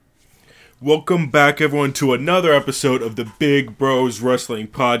Welcome back, everyone, to another episode of the Big Bros Wrestling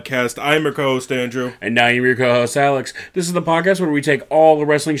Podcast. I'm your co-host, Andrew. And now you're your co-host, Alex. This is the podcast where we take all the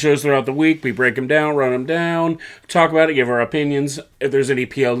wrestling shows throughout the week, we break them down, run them down, talk about it, give our opinions. If there's any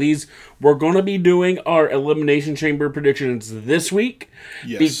PLEs, we're going to be doing our Elimination Chamber predictions this week.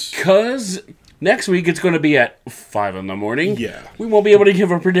 Yes. Because next week it's going to be at 5 in the morning. Yeah. We won't be able to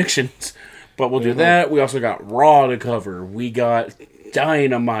give our predictions. But we'll do that. We also got Raw to cover. We got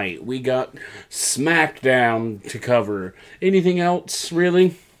Dynamite. We got Smackdown to cover. Anything else,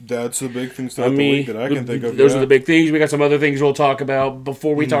 really? That's the big things throughout the week that I can think of. Those are the big things. We got some other things we'll talk about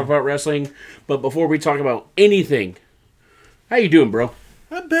before we talk about wrestling. But before we talk about anything, how you doing, bro?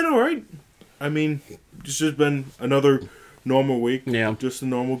 I've been alright. I mean, it's just been another normal week. Yeah. Just a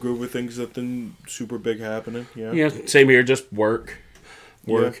normal groove of things, nothing super big happening. Yeah, same here. Just work.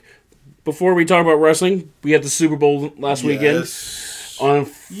 Yeah. Before we talk about wrestling, we had the Super Bowl last weekend.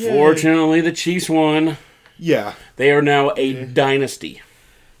 Unfortunately, the Chiefs won. Yeah. They are now a dynasty.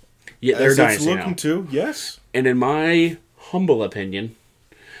 Yeah, they're a dynasty it's looking to, yes. And in my humble opinion,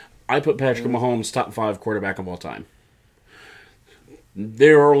 I put Patrick Mahomes top 5 quarterback of all time.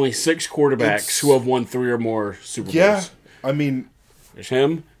 There are only 6 quarterbacks who have won 3 or more Super Bowls. Yeah, I mean... There's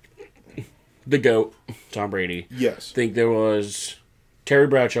him, the GOAT, Tom Brady. Yes. I think there was Terry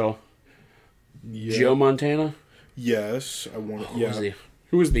Bradshaw, Joe Montana. Yes, I want to... Yeah.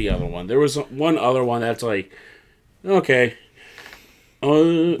 Who was the other one? There was one other one that's like, okay.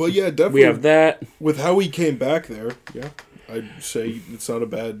 But yeah, definitely. We have that. With how he came back there, yeah, I'd say it's not a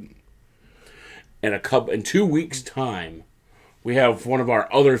bad... In 2 weeks' time, we have one of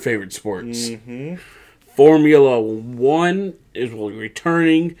our other favorite sports. Mm-hmm. Formula One is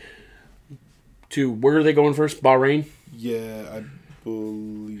returning to... Where are they going first? Bahrain? Yeah, I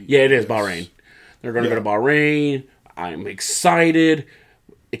believe... Yeah, it is Bahrain. They're going to go to Bahrain. I'm excited.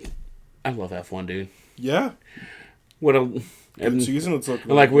 I love F1, dude. Yeah. What a good season. It's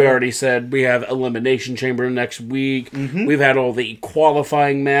looking like we already said, we have Elimination Chamber next week. Mm-hmm. We've had all the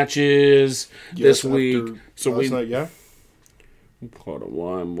qualifying matches this week. So last night, yeah. Hold on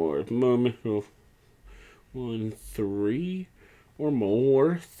one more moment. 3 or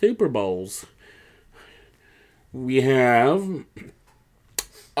more Super Bowls. We have...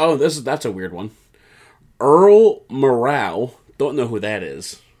 Oh, that's a weird one. Earl Morale. Don't know who that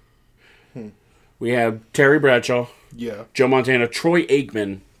is. We have Terry Bradshaw. Yeah. Joe Montana. Troy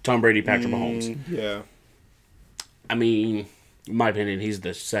Aikman. Tom Brady. Patrick Mahomes. Yeah. I mean, in my opinion, he's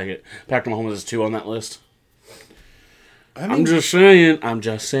the second. Patrick Mahomes is 2 on that list. I'm just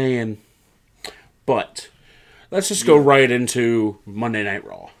saying. But let's just go right into Monday Night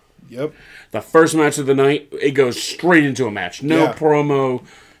Raw. Yep. The first match of the night, it goes straight into a match. No promo.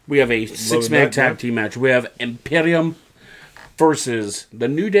 We have a 6-man tag team match. We have Imperium versus The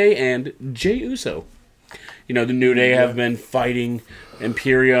New Day and Jey Uso. You know, The New Day have been fighting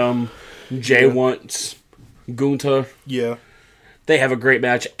Imperium. Jey wants Gunther. Yeah. They have a great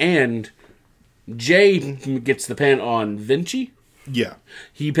match. And Jey gets the pin on Vinci. Yeah.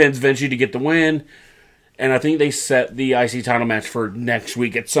 He pins Vinci to get the win. And I think they set the IC title match for next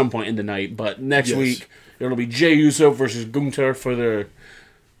week at some point in the night. But next week, it'll be Jey Uso versus Gunther for the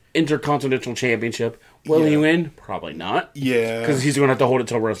Intercontinental Championship. Will he win? Probably not. Yeah. Because he's going to have to hold it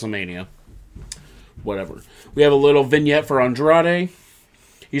till WrestleMania. Whatever. We have a little vignette for Andrade.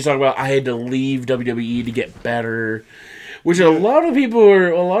 He's talking about, I had to leave WWE to get better. Which a lot of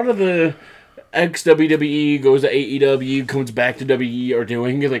the ex-WWE goes to AEW, comes back to WWE are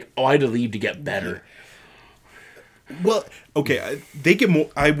doing. You're like, I had to leave to get better. Well, okay, they get more.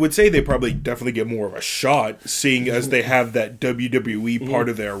 I would say they probably definitely get more of a shot, seeing as they have that WWE part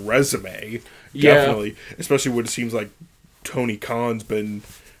of their resume. Definitely, especially what it seems like Tony Khan's been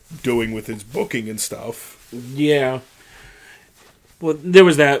doing with his booking and stuff. Yeah. Well, there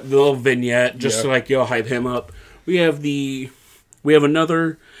was that little vignette just to hype him up. We have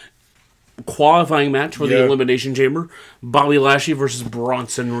another qualifying match for the Elimination Chamber. Bobby Lashley versus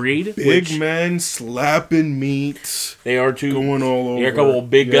Bronson Reed. Big men slapping meat. They are two going all over. They're a couple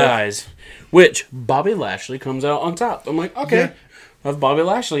big guys. Which Bobby Lashley comes out on top. I'm like, okay. I have Bobby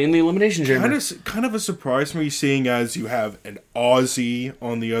Lashley in the Elimination Chamber. Kind of a surprise for me, seeing as you have an Aussie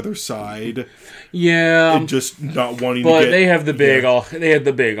on the other side. Yeah. And just not wanting to get... But they have the big they have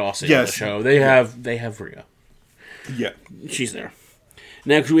the big Aussie on the show. They have Rhea. Yeah. She's there.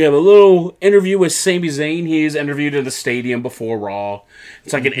 Next, we have a little interview with Sami Zayn. He's interviewed in the stadium before Raw.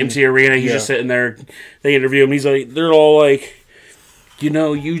 It's like an empty arena. He's just sitting there. They interview him. He's like, they're all like, you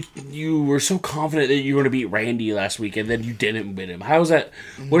know, you were so confident that you were going to beat Randy last week, and then you didn't beat him. How's that?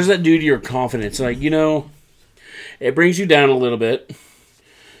 What does that do to your confidence? Like, you know, it brings you down a little bit.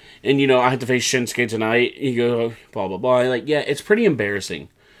 and, I have to face Shinsuke tonight. You go, blah, blah, blah. Like, yeah, it's pretty embarrassing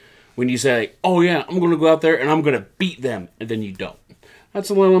when you say, like, oh, yeah, I'm going to go out there and I'm going to beat them, and then you don't. That's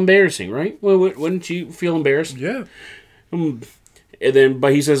a little embarrassing, right? Well, wouldn't you feel embarrassed? Yeah. And then,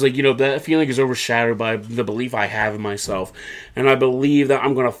 but he says, like, that feeling is overshadowed by the belief I have in myself. And I believe that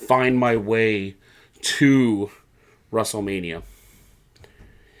I'm going to find my way to WrestleMania.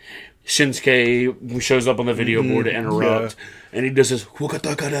 Shinsuke shows up on the video board to interrupt. Yeah. And he does this,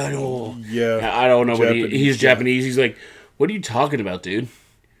 yeah. I don't know what he's Japanese. He's like, what are you talking about, dude?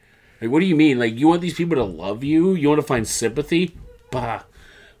 Like, what do you mean? Like, you want these people to love you? You want to find sympathy? Bah.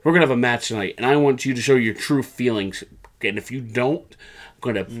 We're going to have a match tonight, and I want you to show your true feelings. And if you don't, I'm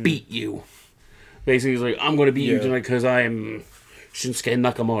going to beat you. Basically, he's like, I'm going to beat you tonight because I am Shinsuke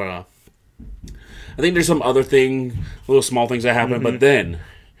Nakamura. I think there's some other little small things that happen, but then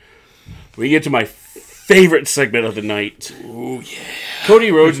we get to my favorite segment of the night. Oh, yeah.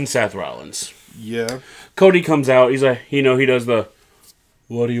 Cody Rhodes and Seth Rollins. Yeah. Cody comes out. He's like, he does the,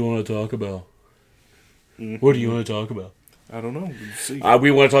 what do you want to talk about? What do you want to talk about? I don't know. We'll see. We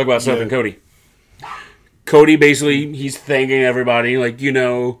want to talk about Seth and Cody. Cody, basically, he's thanking everybody. Like,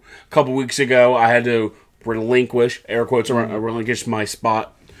 a couple weeks ago, I had to relinquish, air quotes, relinquish my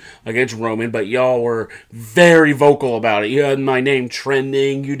spot against Roman, but y'all were very vocal about it. You had my name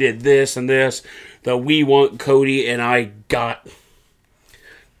trending. You did this and this. The we want Cody, and I got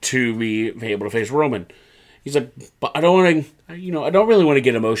to be able to face Roman. He's like, but I don't want to, I don't really want to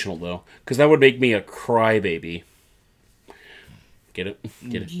get emotional, though, because that would make me a crybaby. Get it?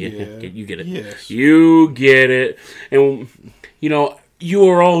 Get it? Yeah. You get it. Yes. You get it. And, you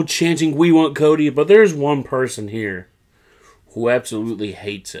are all chanting, we want Cody, but there's one person here who absolutely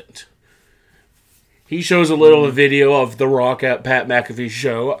hates it. He shows a little video of The Rock at Pat McAfee's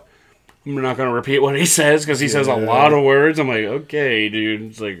show. I'm not going to repeat what he says, because he says a lot of words. I'm like, okay, dude.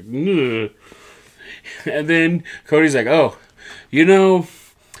 It's like, ugh. And then Cody's like, oh,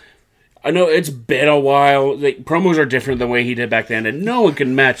 I know it's been a while. Like, promos are different the way he did back then, and no one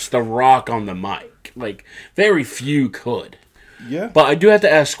can match The Rock on the mic. Like, very few could. Yeah. But I do have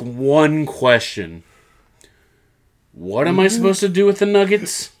to ask one question. What am I supposed to do with the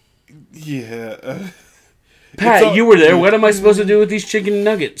nuggets? Yeah. Pat, you were there. What am I supposed to do with these chicken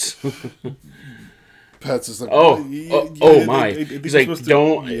nuggets? Pat's just like, oh my. He's like,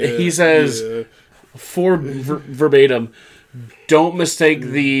 don't. He says, verbatim, don't mistake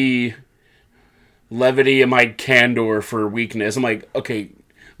the levity of my candor for weakness. I'm like, okay,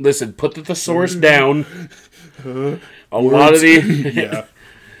 listen, put the thesaurus down. A lot of the... yeah.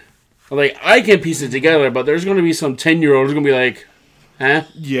 Like, I can piece it together, but there's going to be some 10-year-olds going to be like, huh?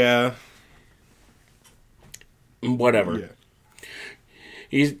 Yeah. Whatever.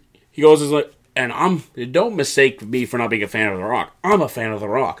 Yeah. He goes, like, and don't mistake me for not being a fan of The Rock. I'm a fan of The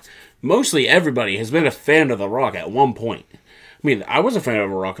Rock. Mostly everybody has been a fan of The Rock at one point. I mean, I was a fan of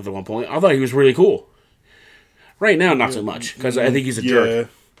The Rock at one point. I thought he was really cool. Right now, not so much, because I think he's a jerk.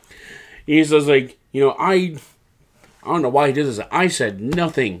 He says, like, I don't know why he did this. I said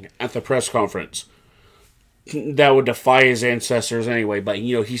nothing at the press conference that would defy his ancestors anyway, but,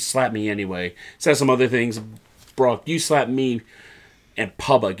 he slapped me anyway. Said some other things. Brock, you slapped me in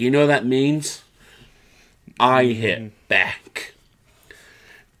public. You know what that means? I hit back.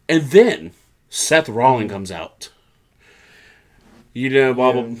 And then Seth Rollins comes out. He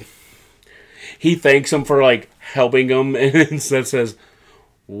thanks him for, like, helping him, and Seth says,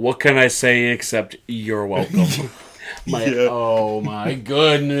 what can I say except you're welcome? Oh my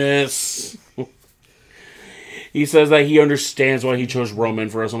goodness. He says that he understands why he chose Roman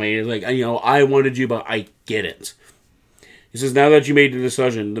for WrestleMania. He's like, I wanted you, but I get it. He says, now that you made the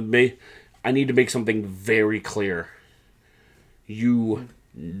decision, I need to make something very clear. You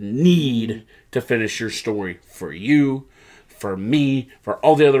need to finish your story for you, for me, for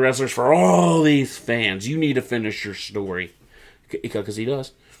all the other wrestlers, for all these fans. You need to finish your story. Because he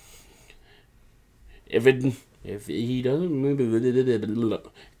does. If he doesn't,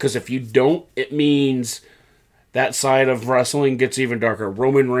 because if you don't, it means that side of wrestling gets even darker.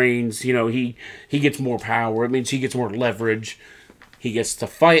 Roman Reigns, he gets more power. It means he gets more leverage. He gets to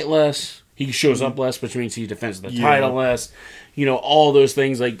fight less. He shows up less, which means he defends the title less. All those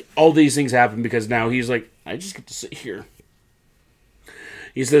things, like, all these things happen because now he's like, I just get to sit here.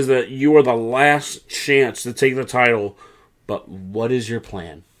 He says that you are the last chance to take the title, but what is your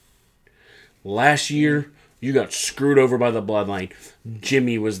plan? Last year, you got screwed over by the Bloodline.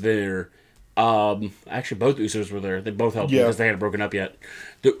 Jimmy was there. Actually, both Usos were there. They both helped because they hadn't broken up yet.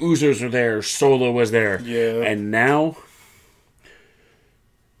 The Usos were there. Solo was there. Yeah. And now,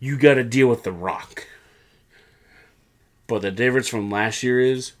 you got to deal with The Rock. But the difference from last year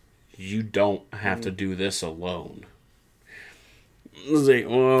is you don't have to do this alone. I was like,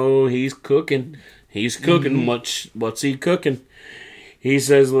 oh, he's cooking. He's cooking. What's he cooking? He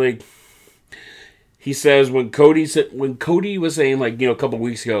says, when Cody was saying, like, a couple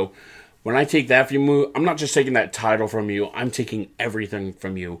weeks ago, when I take that from you, I'm not just taking that title from you, I'm taking everything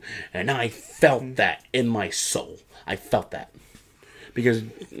from you. And I felt that in my soul. I felt that. Because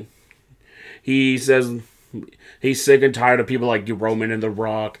he says he's sick and tired of people like Roman and The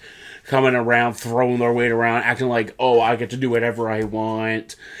Rock coming around, throwing their weight around, acting like, oh, I get to do whatever I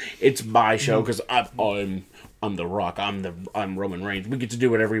want. It's my show because I'm The Rock. I'm Roman Reigns. We get to do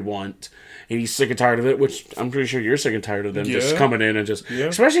whatever we want. And he's sick and tired of it, which I'm pretty sure you're sick and tired of them just coming in and just... Yeah.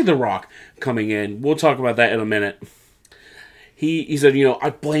 Especially The Rock coming in. We'll talk about that in a minute. He said, I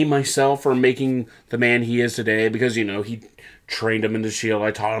blame myself for making the man he is today because, he trained him in the Shield.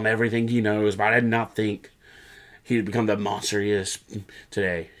 I taught him everything he knows, but I did not think he'd become the monster he is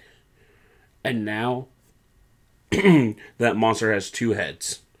today. And now, that monster has 2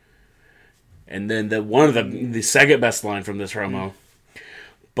 heads. And then the second best line from this promo.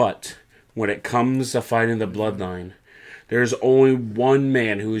 But when it comes to fighting the Bloodline, there's only one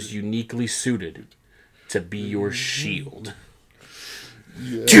man who is uniquely suited to be your shield.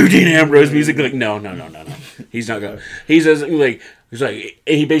 Yeah. To Dean Ambrose music, like, no. He's not going. He says, he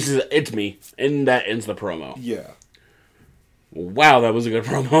basically says, it's me. And that ends the promo. Yeah. Wow, that was a good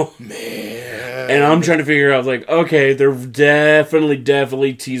promo. Man. And I'm trying to figure out, okay, they're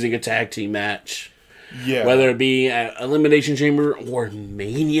definitely teasing a tag team match. Yeah. Whether it be at Elimination Chamber or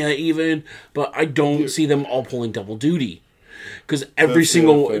Mania even. But I don't see them all pulling double duty. Because other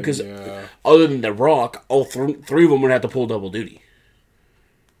than The Rock, all three of them would have to pull double duty.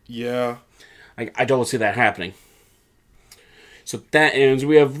 Yeah. I don't see that happening. So that ends.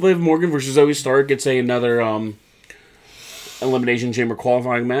 We have Liv Morgan versus Zoe Stark. It's another Elimination Chamber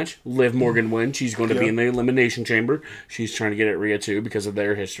qualifying match. Liv Morgan wins. She's going to be in the Elimination Chamber. She's trying to get at Rhea too because of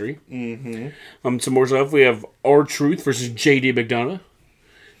their history. Mm-hmm. Some more stuff. We have R-Truth versus JD McDonough.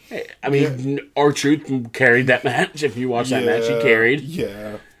 I mean, R-Truth carried that match. If you watch that match, he carried.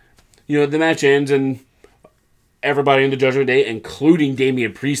 Yeah. The match ends and everybody in the Judgment Day, including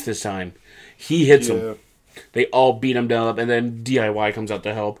Damian Priest this time, he hits him. They all beat him down, and then DIY comes out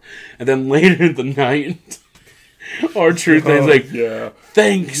to help. And then later in the night, R-Truth is like,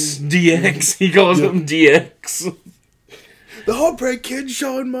 thanks, DX. He calls him DX. The Heartbreak Kid,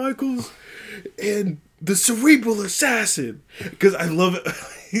 Shawn Michaels, and the Cerebral Assassin. Because I love it.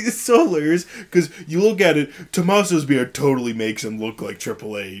 It's so hilarious. Because you look at it, Tommaso's beard totally makes him look like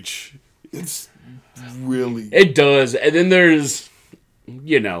Triple H. It's really... It does. And then there's,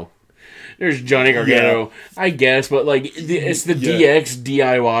 there's Johnny Gargano, I guess, but it's the DX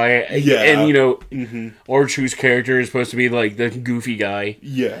DIY, and R-Truth's character is supposed to be like the goofy guy,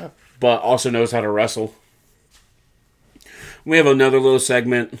 but also knows how to wrestle. We have another little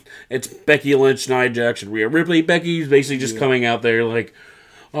segment. It's Becky Lynch, Nia Jax, and Rhea Ripley. Becky's basically just coming out there like,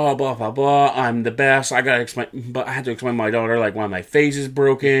 oh, blah, blah, blah, I'm the best. I had to explain to my daughter, why my face is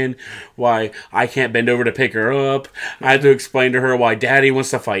broken, why I can't bend over to pick her up. I had to explain to her why Daddy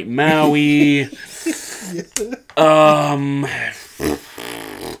wants to fight Maui. It's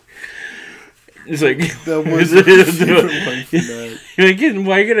like... That was my favorite one from that.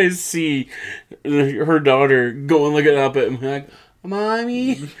 Why can I see her daughter going looking up at him like,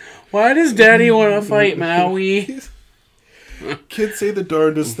 Mommy, why does Daddy want to fight Maui? Kids say the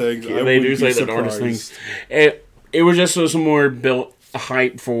darndest things. They do say the darndest things. It was just some more built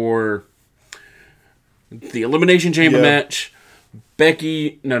hype for the Elimination Chamber match.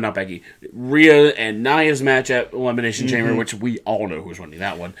 Rhea and Nia's match at Elimination Chamber, which we all know who's winning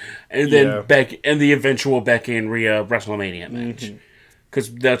that one. And then Becky and the eventual Becky and Rhea WrestleMania match.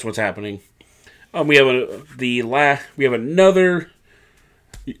 Because that's what's happening. We have another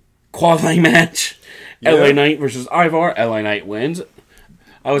qualifying match. LA Knight versus Ivar. LA Knight wins.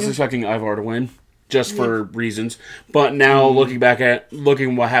 I was expecting Ivar to win, just for reasons. But now, looking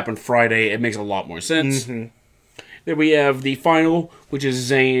what happened Friday, it makes a lot more sense. Then we have the final, which is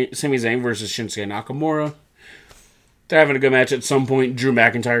Sami Zayn versus Shinsuke Nakamura. They're having a good match. At some point, Drew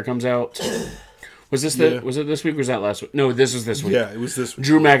McIntyre comes out. Was it this week or was that last week? No, this was this week. Yeah, it was this week.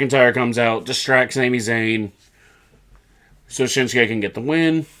 Drew McIntyre comes out, distracts Sami Zayn, so Shinsuke can get the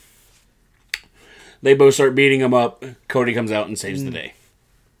win. They both start beating him up. Cody comes out and saves the day.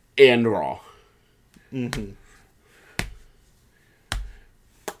 And Raw.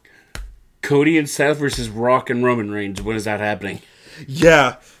 Cody and Seth versus Rock and Roman Reigns. When is that happening?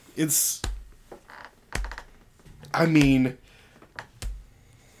 Yeah. It's... I mean...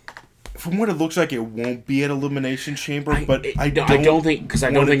 from what it looks like, it won't be at Elimination Chamber. I don't think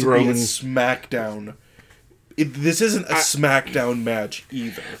Roman Smackdown. This isn't a Smackdown match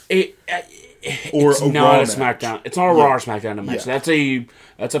either. It's not a SmackDown. It's not a Raw or SmackDown match. Yeah.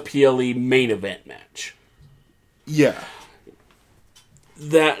 That's a PLE main event match. Yeah.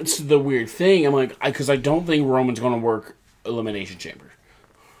 That's the weird thing. I'm like, because I don't think Roman's going to work Elimination Chamber.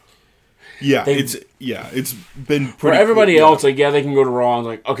 Yeah, it's been pretty... For everybody else, like, they can go to Raw and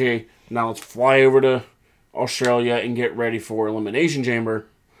like, okay, now let's fly over to Australia and get ready for Elimination Chamber.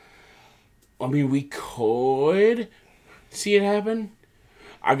 I mean, we could see it happen.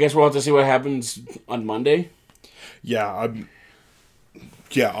 I guess we'll have to see what happens on Monday. Yeah,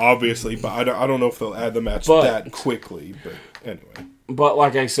 obviously, but I don't know if they'll add the match that quickly, but anyway. But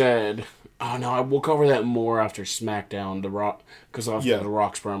like I said, we'll cover that more after SmackDown, The Rock, because of The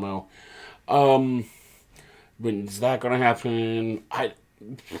Rock's promo. When's that going to happen?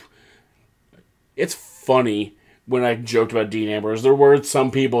 It's funny when I joked about Dean Ambrose. There were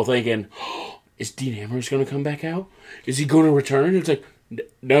some people thinking, is Dean Ambrose going to come back out? Is he going to return? It's like,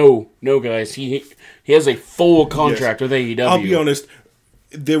 no, guys. He has a full contract with AEW. I'll be honest.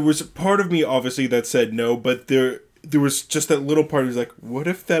 There was a part of me, obviously, that said no, but there was just that little part who's like, what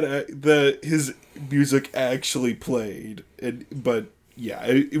if his music actually played? But yeah,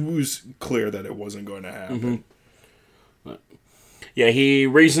 it was clear that it wasn't going to happen. Mm-hmm. Yeah, he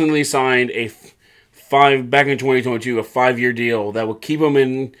recently signed back in 2022, a 5-year deal that will keep him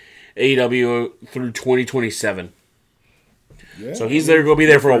in AEW through 2027. Yeah, so he's going to be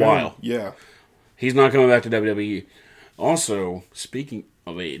there for a while. Yeah. He's not coming back to WWE. Also, speaking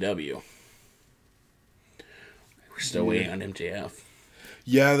of AEW, we're still waiting on MJF.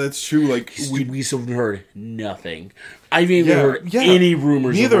 Yeah, that's true. Like we still heard nothing. I haven't even heard any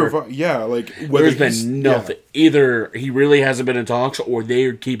rumors. Neither of us. Yeah, like there's been nothing. Yeah. Either he really hasn't been in talks, or they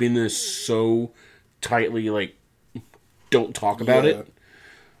are keeping this so tightly, like, don't talk about it.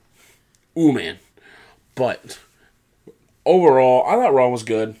 Ooh, man. But overall, I thought Raw was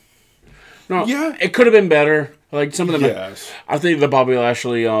good. No, it could have been better. Like some of them, I think the Bobby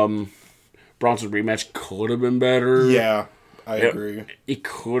Lashley Bronson rematch could have been better. Yeah, I agree. It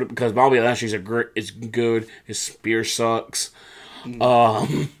could, because Bobby Lashley's is good. His spear sucks. I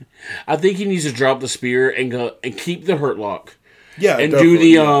think he needs to drop the spear and keep the hurt lock. Yeah, and do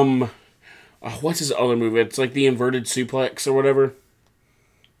the what's his other move? It's like the inverted suplex or whatever.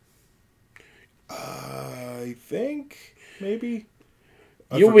 I think maybe.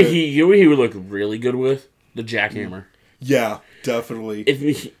 You know what he would look really good with? The jackhammer. Yeah, definitely.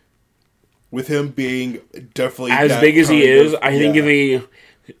 With him being definitely as big as he is, I think if he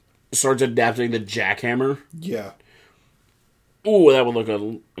starts adapting the jackhammer. Yeah. Ooh, that would look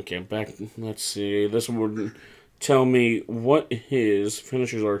good. Okay, back. Let's see. This would tell me what his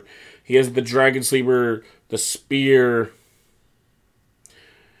finishers are. He has the Dragon Sleeper, the Spear,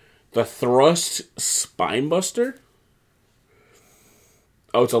 the Thrust Spinebuster.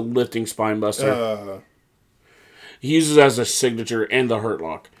 Oh, it's a lifting Spinebuster. He uses it as a signature and the Hurt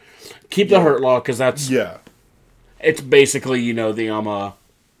Lock. Keep the Hurt Lock, because that's... Yeah. It's basically, the...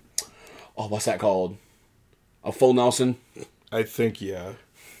 what's that called? A full Nelson? I think, yeah.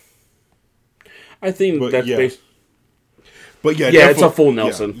 I think that's basically... But yeah, it's a full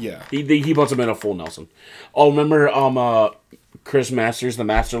Nelson. Yeah. He puts him in a full Nelson. Oh, remember Chris Masters, the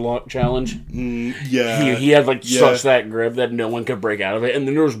Master Lock Challenge? Yeah. He had such that grip that no one could break out of it. And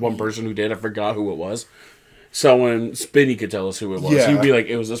then there was one person who did. I forgot who it was. So when Spinny could tell us who it was, he'd be like,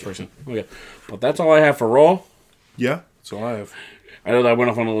 it was this person. Okay. But that's all I have for Raw. Yeah, that's all I have. I know that I went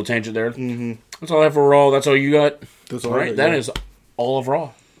off on a little tangent there. Mm-hmm. That's all I have for Raw. That's all you got? That's all right. That is all of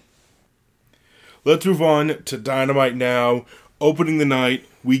Raw. Let's move on to Dynamite now. Opening the night,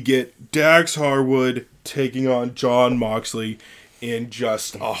 we get Dax Harwood taking on Jon Moxley in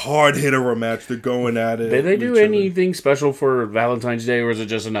just a hard hit of a match. They're going at it. Did they do anything special for Valentine's Day, or is it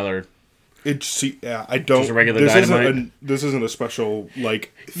just another... I don't. Just a regular Dynamite? This isn't a special,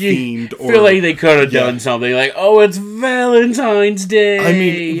 themed... I feel like they could have done something like, it's Valentine's Day! I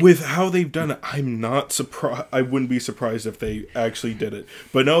mean, with how they've done it, I'm not surprised. I wouldn't be surprised if they actually did it.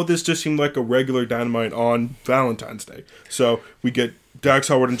 But no, this just seemed like a regular Dynamite on Valentine's Day. So, we get Dax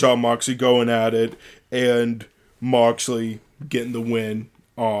Harwood and Jon Moxley going at it, and Moxley getting the win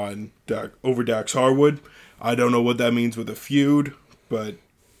over Dax Harwood. I don't know what that means with a feud, but...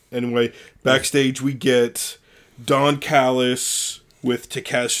 Anyway, backstage we get Don Callis with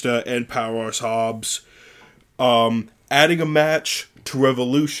Takeshita and Powerhouse Hobbs adding a match to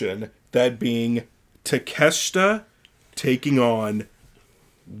Revolution, that being Takeshita taking on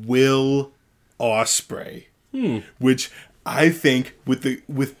Will Ospreay. Which I think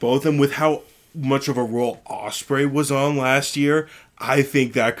with both and with how much of a role Ospreay was on last year, I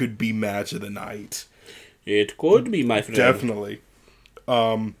think that could be match of the night. It could be, my friend. Definitely.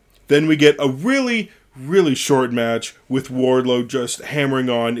 Then we get a really, really short match with Wardlow just hammering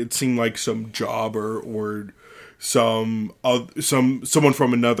on. It seemed like some jobber or someone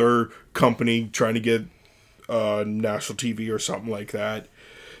from another company trying to get national TV or something like that.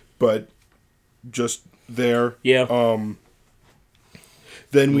 But just there. Yeah.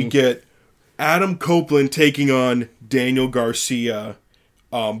 Then we get Adam Copeland taking on Daniel Garcia.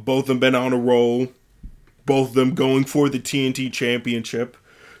 Both of them been on a roll. Both of them going for the TNT Championship.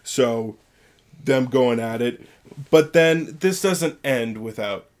 So, them going at it. But then, this doesn't end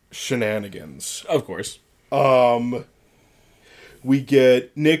without shenanigans. Of course. We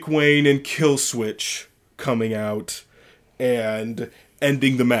get Nick Wayne and Killswitch coming out and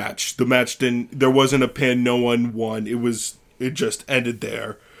ending the match. The match there wasn't a pin, no one won. It just ended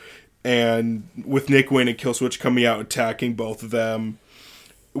there. And with Nick Wayne and Killswitch coming out attacking both of them,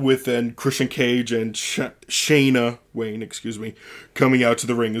 with then Christian Cage and Shayna Wayne, coming out to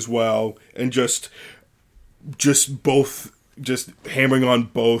the ring as well, and just hammering on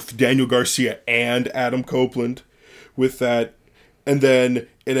both Daniel Garcia and Adam Copeland with that. And then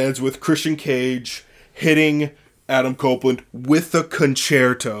it ends with Christian Cage hitting Adam Copeland with a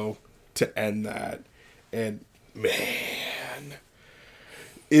concerto to end that. And man,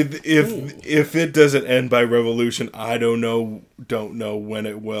 if it doesn't end by Revolution, I don't know when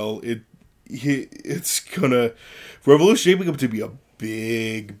it will. It's gonna Revolution shaping up to be a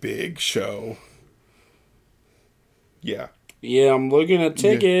big show. Yeah. Yeah, I'm looking at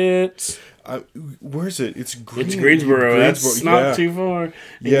tickets. Where is it? It's Greensboro. That's not too far. And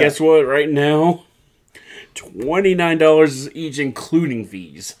guess what? Right now, $29 each, including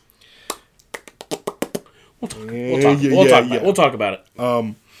fees. We'll talk about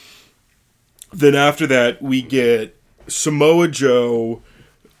it. Then after that, we get Samoa Joe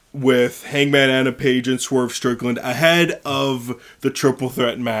with Hangman Adam Page and Swerve Strickland ahead of the triple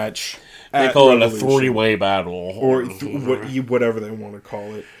threat match. They call it a three-way battle. Or whatever they want to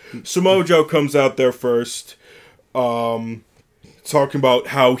call it. Samoa Joe comes out there first, talking about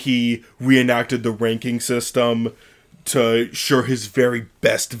how he reenacted the ranking system to ensure his very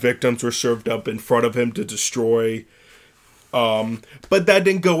best victims were served up in front of him to destroy. But that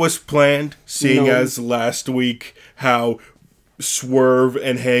didn't go as planned, seeing as last week how Swerve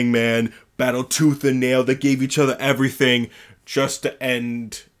and Hangman battled tooth and nail. They gave each other everything just to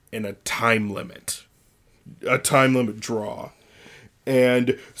end in a time limit draw.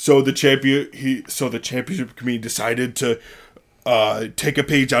 And so the championship committee decided to take a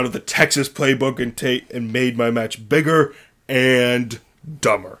page out of the Texas playbook and made my match bigger and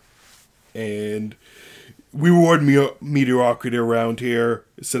dumber. And we reward mediocrity around here.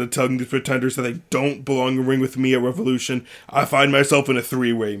 Instead of telling these pretenders that they don't belong in the ring with me at Revolution, I find myself in a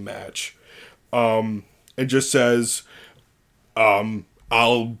three-way match. And just says,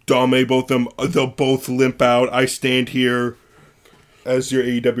 I'll dominate both of them. They'll both limp out. I stand here as your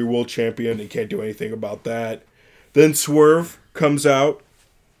AEW World Champion and can't do anything about that. Then Swerve comes out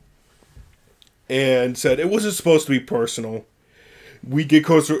and said it wasn't supposed to be personal. As we get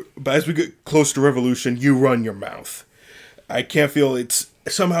close to Revolution, you run your mouth. I can't feel it's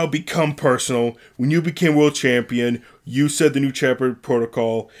somehow become personal. When you became world champion, you said the new champion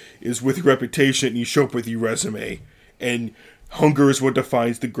protocol is with your reputation and you show up with your resume. And hunger is what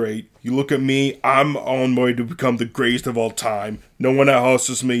defines the great. You look at me, I'm on my way to become the greatest of all time. No one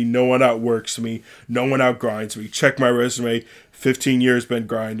out-hustles me, no one outworks me, no one outgrinds me. Check my resume, 15 years been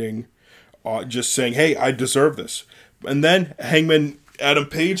grinding. Just saying, hey, I deserve this. And then Hangman Adam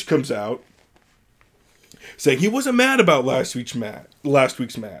Page comes out saying he wasn't mad about last week's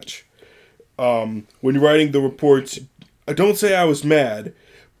match. When you're writing the reports, I don't say I was mad,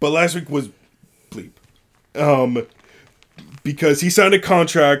 but last week was bleep. Because he signed a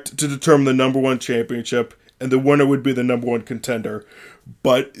contract to determine the number one championship, and the winner would be the number one contender.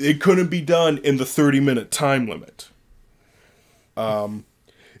 But it couldn't be done in the 30-minute time limit. It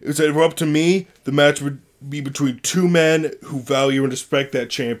said, if it were up to me, the match would be between two men who value and respect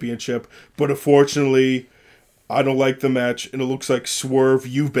that championship. But unfortunately, I don't like the match, and it looks like Swerve,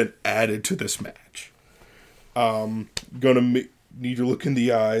 you've been added to this match. Gonna need you to look in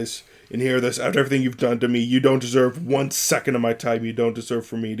the eyes and hear this. After everything you've done to me, you don't deserve 1 second of my time. You don't deserve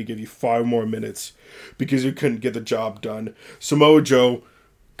for me to give you 5 more minutes because you couldn't get the job done. Samoa Joe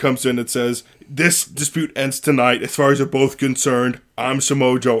comes in and says, this dispute ends tonight. As far as you're both concerned, I'm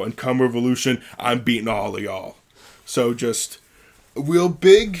Samoa Joe, and come Revolution, I'm beating all of y'all. So just a real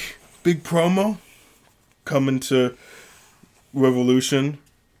big promo coming to Revolution.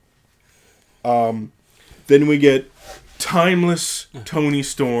 Then we get timeless Toni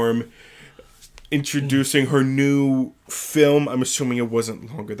Storm introducing her new film. I'm assuming it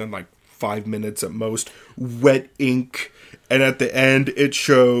wasn't longer than like 5 minutes at most. Wet ink. And at the end, it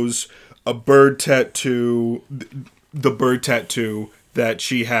shows a bird tattoo, the bird tattoo that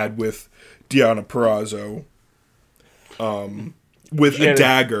she had with Deonna Purrazzo, with a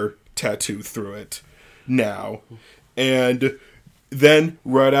dagger tattoo through it now. And then,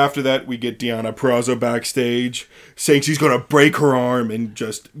 right after that, we get Deonna Purrazzo backstage saying she's going to break her arm, and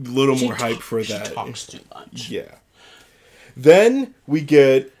just a little more hype for that. She talks too much. Yeah. Then we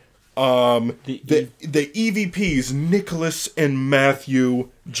get the EVPs, Nicholas and Matthew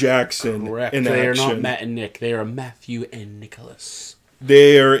Jackson. Correct. In they action. are not Matt and Nick. They are Matthew and Nicholas.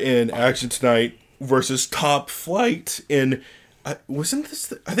 They are in action tonight versus Top Flight in... wasn't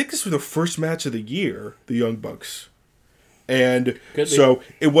this... I think this was the first match of the year, the Young Bucks. And so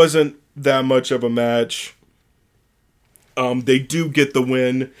it wasn't that much of a match. They do get the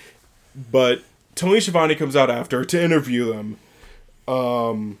win, but Tony Schiavone comes out after to interview them,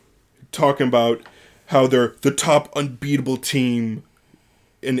 talking about how they're the top unbeatable team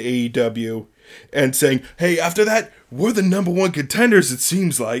in AEW, and saying, hey, after that, we're the number one contenders, it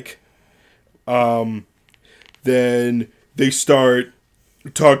seems like. Then they start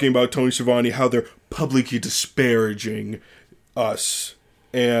talking about Tony Schiavone, how they're publicly disparaging us,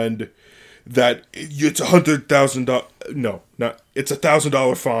 and that it's $100,000. No, not it's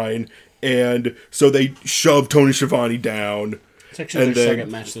 $1,000 fine, and so they shove Tony Schiavone down. It's actually their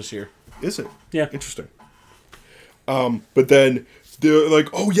second match this year. Is it? Yeah, interesting. But then they're like,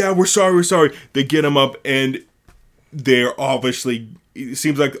 "Oh yeah, we're sorry." They get him up, and they're obviously. It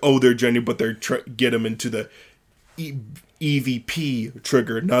seems like they're genuine, but they're get him into the EVP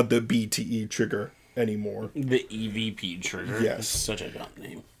trigger, not the BTE trigger anymore. The EVP trigger. Yes. That's such a dumb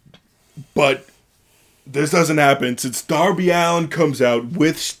name. But this doesn't happen since Darby Allin comes out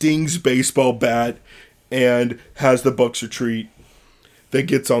with Sting's baseball bat and has the Bucks retreat. Then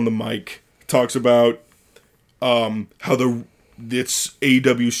gets on the mic, talks about how it's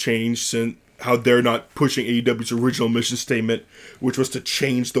AEW's changed and how they're not pushing AEW's original mission statement, which was to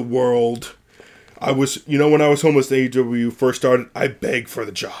change the world. When I was homeless and AEW first started, I begged for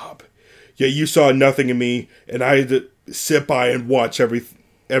the job. Yeah, you saw nothing in me, and I had to sit by and watch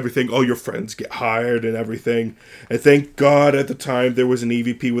everything. All your friends get hired and everything. And thank God at the time there was an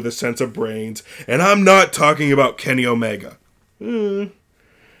EVP with a sense of brains. And I'm not talking about Kenny Omega.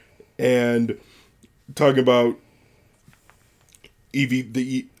 And talking about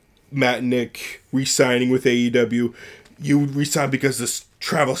Matt and Nick re-signing with AEW. You re-signed because this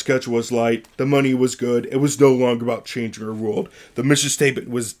travel schedule was light. The money was good. It was no longer about changing our world. The mission statement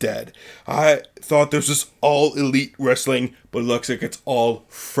was dead. I thought this was all elite wrestling, but it looks like it's all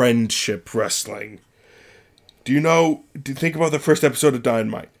friendship wrestling. Do you think about the first episode of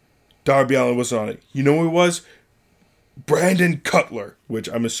Dynamite? Darby Allin was on it. You know who it was? Brandon Cutler, which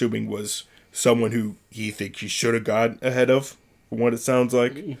I'm assuming was someone who he thinks he should have got ahead of, from what it sounds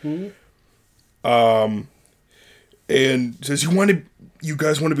like. Mm-hmm. And says, you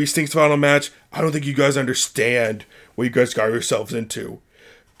guys want to be Sting's final match? I don't think you guys understand what you guys got yourselves into.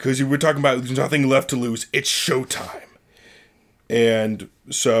 Because you were talking about there's nothing left to lose. It's showtime. And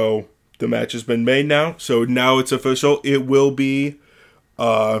so the match has been made now. So now it's official. It will be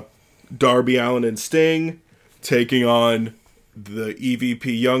Darby Allin and Sting taking on the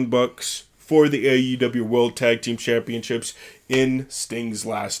EVP Young Bucks for the AEW World Tag Team Championships in Sting's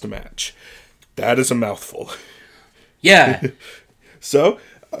last match. That is a mouthful. Yeah. So,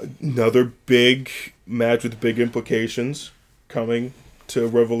 another big match with big implications coming to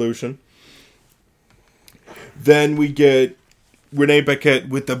Revolution. Then we get Renee Paquette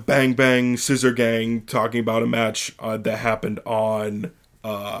with the Bang Bang Scissor Gang talking about a match that happened on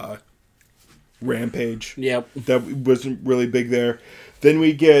Rampage. Yep. That wasn't really big there. Then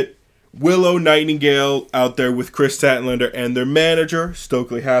we get Willow Nightingale out there with Chris Statlander and their manager,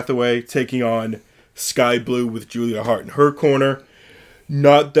 Stokely Hathaway, taking on Sky Blue with Julia Hart in her corner.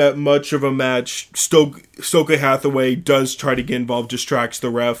 Not that much of a match. Stokely Hathaway does try to get involved, distracts the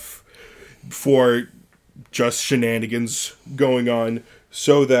ref for just shenanigans going on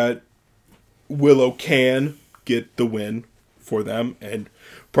so that Willow can get the win for them, and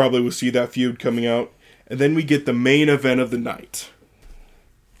probably we'll see that feud coming out. And then we get the main event of the night.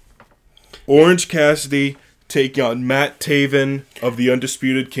 Orange Cassidy taking on Matt Taven of the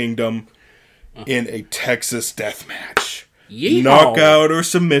Undisputed Kingdom in a Texas death match. Yeehaw. Knockout or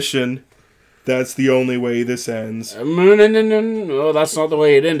submission. That's the only way this ends. No. Oh, that's not the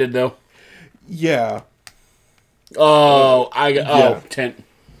way it ended, though. Yeah. Oh, 10.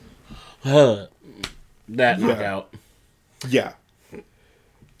 That knockout. Yeah.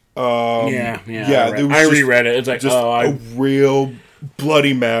 I reread it. It's like, a real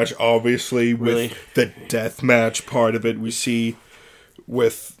bloody match, obviously, Really? with the death match part of it. We see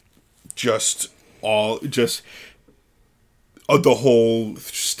with the whole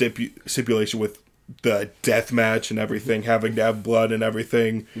stipulation with the death match and everything, having to have blood and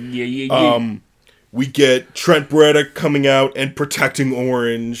everything. Yeah. We get Trent Beretta coming out and protecting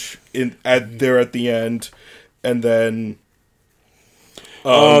Orange at the end, and then.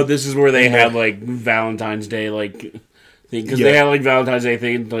 This is where they had like Valentine's Day thing, because they had like Valentine's Day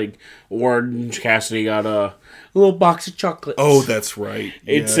thing, like Orange Cassidy got a little box of chocolates. Oh, that's right.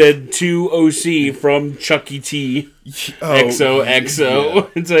 It said to OC from Chuck E. T. XOXO. Yeah.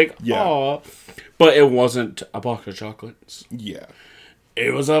 It's like, aw. But it wasn't a box of chocolates. Yeah.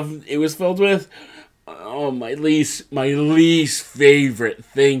 It was filled with my least favorite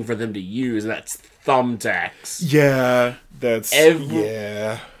thing for them to use. That's thumbtacks. Yeah. That's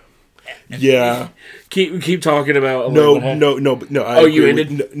yeah. Keep talking about no. You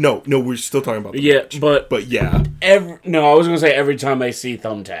ended? No, we're still talking about the match. But yeah. I was gonna say every time I see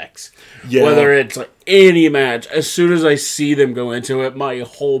thumbtacks, whether it's like any match, as soon as I see them go into it, my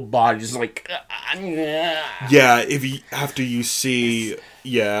whole body's like, yeah. After you see,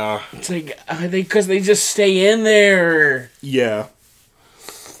 it's like because they just stay in there. Yeah.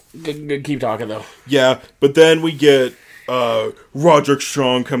 Keep talking though. Yeah, but then we get Roderick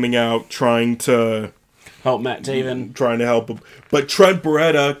Strong coming out trying to help Matt Taven. Trying to help him. But Trent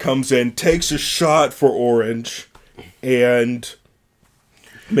Beretta comes in, takes a shot for Orange, and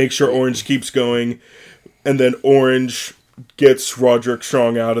makes sure Orange keeps going. And then Orange gets Roderick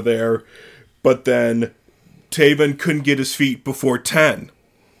Strong out of there. But then Taven couldn't get his feet before 10.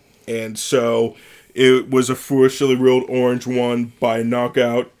 And so it was a foolishly ruled Orange won by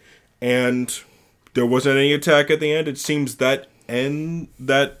knockout. And there wasn't any attack at the end. It seems that ended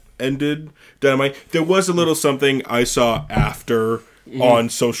Dynamite. There was a little something I saw after on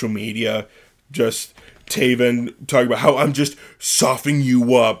social media. Just Taven talking about how I'm just softening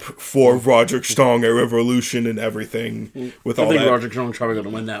you up for Roderick Strong at Revolution and everything. I think Roderick Strong's probably going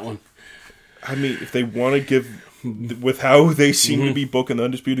to win that one. I mean, if they want to give... With how they seem to be booking the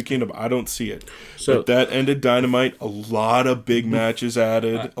Undisputed Kingdom, I don't see it. But that ended Dynamite. A lot of big matches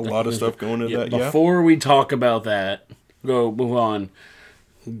added. A lot of stuff going into that. Before we talk about that, move on.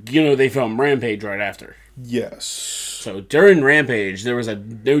 They filmed Rampage right after. Yes. So during Rampage, there was a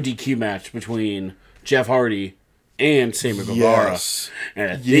no DQ match between Jeff Hardy and Sammy Guevara. Yes.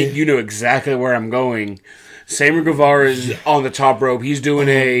 And I think you know exactly where I'm going. Sammy Guevara is on the top rope. He's doing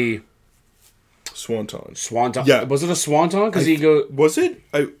a... Swanton. Yeah. Was it a swanton? Because Was it?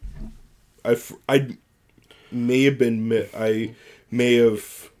 I may have been... I may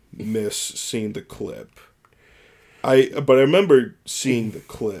have seen the clip. But I remember seeing the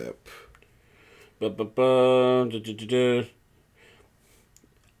clip. Okay,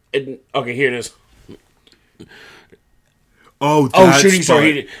 here it is. Shooting star.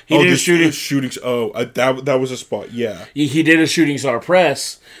 He did a shooting. That was a spot. Yeah, he did a shooting star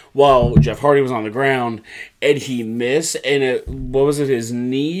press while Jeff Hardy was on the ground, and he missed. And what was it? His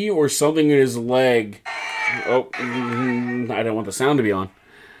knee or something in his leg? I don't want the sound to be on.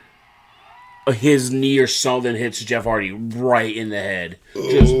 His knee or something hits Jeff Hardy right in the head,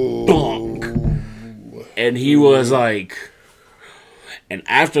 just bonk. And he was like, and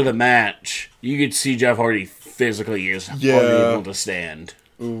after the match, you could see Jeff Hardy physically is unable to stand.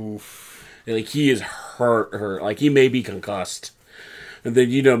 Oof. Like, he is hurt. Like, he may be concussed. And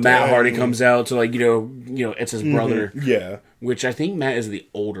then, Matt Hardy comes out to, like, it's his brother. Yeah. Which I think Matt is the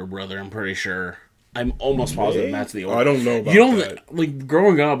older brother, I'm pretty sure. I'm almost positive Matt's the older. I don't know about that. Like,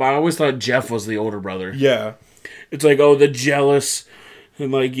 growing up, I always thought Jeff was the older brother. Yeah. It's like, the jealous, and,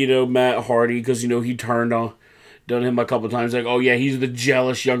 like, Matt Hardy, because, he turned on him a couple times. Like, he's the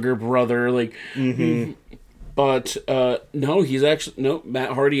jealous younger brother. Like, but, no, he's actually, no,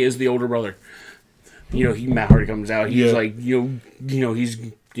 Matt Hardy is the older brother. Matt Hardy comes out. He's like, he's,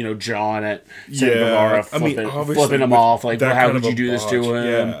 John at Santa Guevara, flipping him off. Like, how could you do this to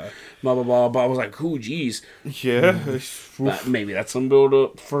him? Yeah. Blah, blah, blah. But I was like, geez. Yeah. Maybe that's some build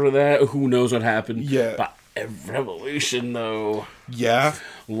up for that. Who knows what happened? Yeah. But Revolution, though. Yeah.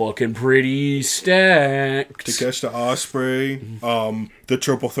 Looking pretty stacked. Takeshita Ospreay. The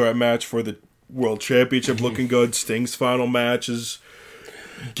triple threat match for the World Championship looking good. Sting's final match is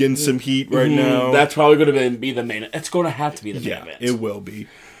getting some heat right now. That's probably going to be the main. It's going to have to be the main event. It will be.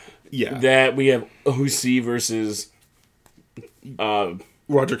 Yeah. That we have OC versus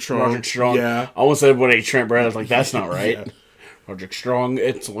Roderick Strong. Yeah. I almost said what a Trent Barreta. I was like, that's not right. Yeah. Roderick Strong.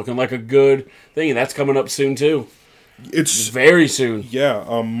 It's looking like a good thing. And that's coming up soon, too. It's very soon. Yeah.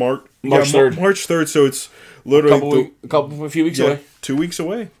 March 3rd. March 3rd, so it's literally a few weeks away. 2 weeks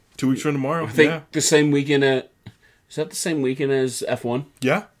away. 2 weeks from tomorrow. I think the same weekend is that the same weekend as F1?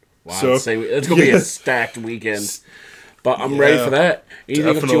 Yeah. Wow. So, it's going to be a stacked weekend. But I'm ready for that. Anything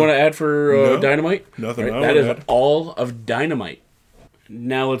else you want to add for Dynamite? Nothing. Right, that is all of Dynamite.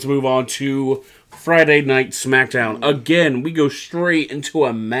 Now let's move on to Friday Night Smackdown. Again, we go straight into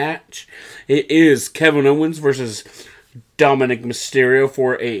a match. It is Kevin Owens versus Dominic Mysterio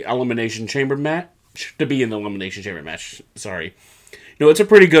for a Elimination Chamber match. To be in the Elimination Chamber match. Sorry. No, it's a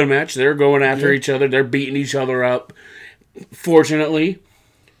pretty good match. They're going after each other. They're beating each other up. Fortunately,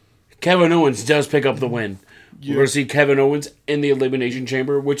 Kevin Owens does pick up the win. We're going to see Kevin Owens in the Elimination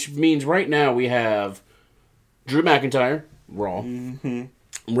Chamber, which means right now we have Drew McIntyre, Raw,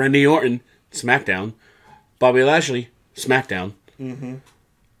 Randy Orton, SmackDown, Bobby Lashley, SmackDown,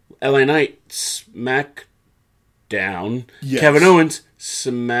 LA Knight, SmackDown, Kevin Owens,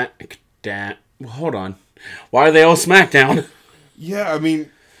 SmackDown. Hold on. Why are they all SmackDown? Yeah, I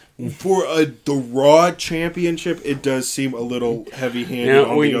mean, for the Raw Championship, it does seem a little heavy-handed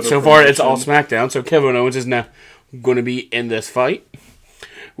on the other so far, it's all SmackDown, so Kevin Owens is now going to be in this fight.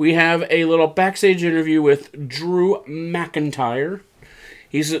 We have a little backstage interview with Drew McIntyre.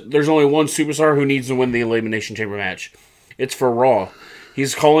 There's only one superstar who needs to win the Elimination Chamber match. It's for Raw.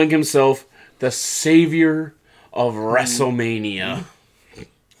 He's calling himself the Savior of WrestleMania.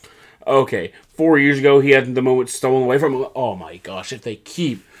 Okay, 4 years ago, he had the moment stolen away from him. Oh my gosh, if they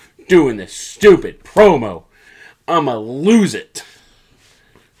keep doing this stupid promo, I'ma lose it.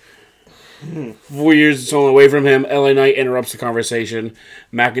 4 years stolen away from him. LA Knight interrupts the conversation.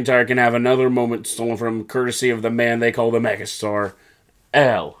 McIntyre can have another moment stolen from him, courtesy of the man they call the Megastar,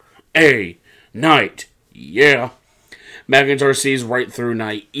 LA Knight. Yeah. McIntyre sees right through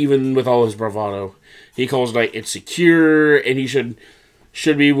Knight, even with all his bravado. He calls Knight insecure, and he should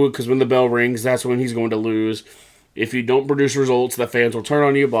be, because when the bell rings, that's when he's going to lose. If you don't produce results, the fans will turn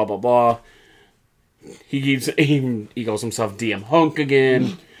on you, blah, blah, blah. He calls himself DM Punk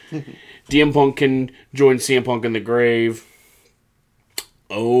again. DM Punk can join CM Punk in the grave.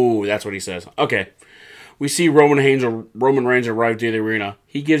 Oh, that's what he says. Okay. We see Roman Reigns arrive to the arena.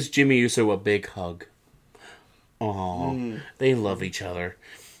 He gives Jimmy Uso a big hug. Aww. They love each other.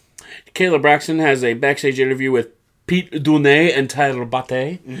 Kayla Braxton has a backstage interview with Pete Dunne and Tyler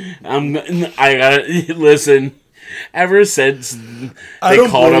Bate. I gotta listen. Ever since they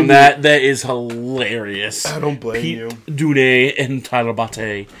called him that is hilarious. I don't blame you. Pete Dunne and Tyler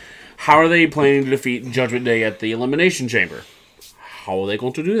Bate. How are they planning to defeat Judgment Day at the Elimination Chamber? How are they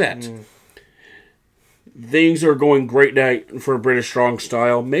going to do that? Things are going great now for British Strong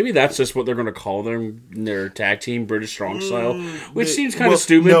Style. Maybe that's just what they're going to call their tag team, British Strong Style, which seems kind of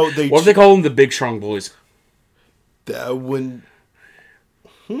stupid. No, what if they call them the Big Strong Boys? That wouldn't...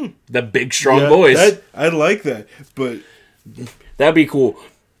 The Big Strong Boys. I like that, but... That'd be cool.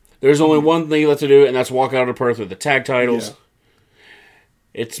 There's only one thing left to do, and that's walk out of Perth with the tag titles. Yeah.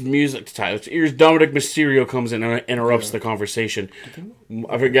 It's music to titles. Here's Dominic Mysterio comes in and interrupts the conversation.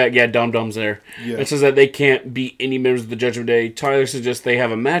 I forgot, Dum Dum's there. Yeah. It says that they can't beat any members of the Judgment Day. Tyler suggests they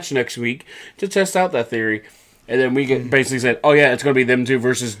have a match next week to test out that theory. And then we basically said, oh yeah, it's going to be them two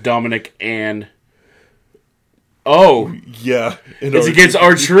versus Dominic and... Oh. Yeah. It's against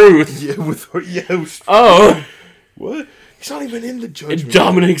R-Truth. Yeah, Oh. What? He's not even in the Judgment Day.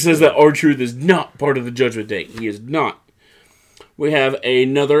 Dominic says that R-Truth is not part of the Judgment Day. He is not. We have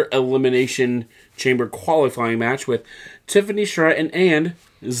another Elimination Chamber qualifying match with Tiffany Stratton and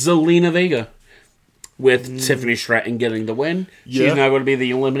Zelina Vega. With Tiffany Stratton getting the win. Yeah. She's now going to be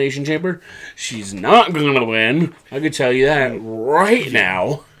the Elimination Chamber. She's not going to win. I can tell you that right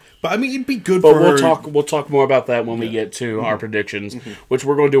now. But I mean, it'd be good for her. We'll talk more about that when we get to our predictions, which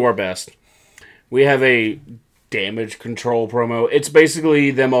we're going to do our best. We have a Damage Control promo. It's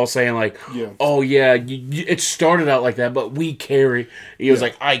basically them all saying like, "Oh yeah, it started out like that, but we carry." He was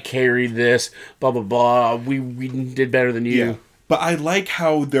like, "I carried this, blah blah blah. We did better than you." Yeah. But I like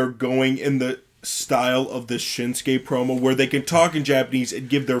how they're going in the style of the Shinsuke promo, where they can talk in Japanese and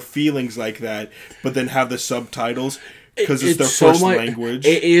give their feelings like that, but then have the subtitles. Because it's their first language.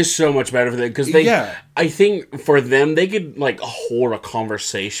 It is so much better for them. Because I think for them, they could like hold a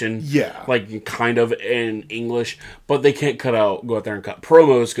conversation. Yeah. Like kind of in English. But they can't go out there and cut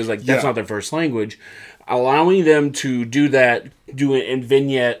promos. Because like that's not their first language. Allowing them to do that, do it in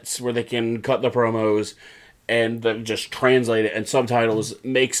vignettes where they can cut the promos and then just translate it and subtitles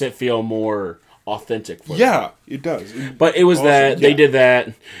makes it feel more authentic for them. Yeah, it does. But it was awesome. that they did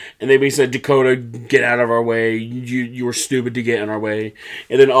that, and they basically said, Dakota, get out of our way. You were stupid to get in our way.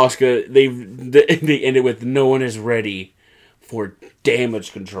 And then Asuka, they ended with, no one is ready for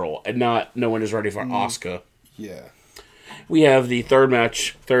damage control, and not no one is ready for Asuka. Yeah. We have the third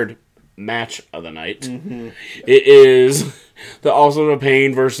match of the night. Mm-hmm. It is the Also the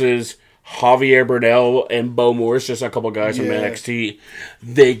Pain versus Javier Bernal and Bo Morris, just a couple guys from NXT.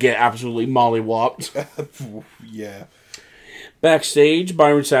 They get absolutely mollywopped. Yeah. Backstage,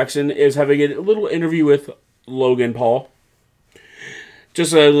 Byron Saxton is having a little interview with Logan Paul.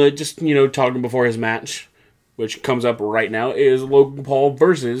 Just talking before his match, which comes up right now, is Logan Paul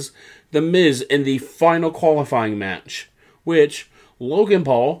versus The Miz in the final qualifying match, which Logan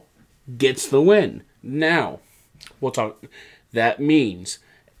Paul gets the win. Now, we'll talk. That means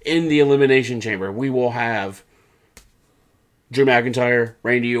in the Elimination Chamber, we will have Drew McIntyre,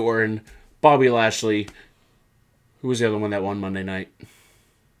 Randy Orton, Bobby Lashley. Who was the other one that won Monday night?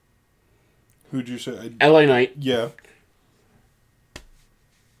 Who'd you say? LA Knight. Yeah.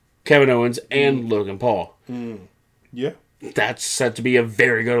 Kevin Owens, and Logan Paul. Yeah. That's set to be a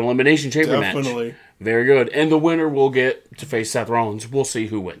very good Elimination Chamber match. Definitely. Very good. And the winner will get to face Seth Rollins. We'll see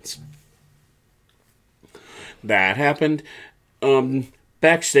who wins. That happened.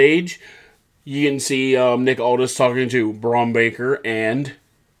 Backstage, you can see Nick Aldis talking to Braun Baker and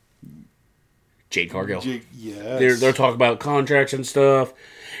Jade Cargill. Yes. They're talking about contracts and stuff.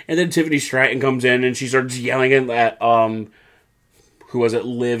 And then Tiffany Stratton comes in and she starts yelling at who was it?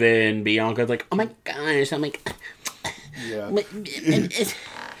 Liv and Bianca. Like, oh my gosh. I'm like, yeah.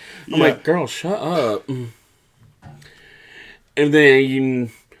 I'm like, girl, shut up. And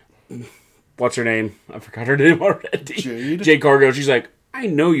then what's her name? I forgot her name already. Jade Cargill. She's like, I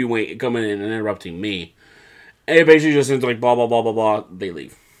know you ain't coming in and interrupting me. And it basically just ends like blah, blah, blah, blah, blah. They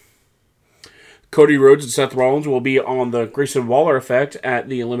leave. Cody Rhodes and Seth Rollins will be on the Grayson Waller effect at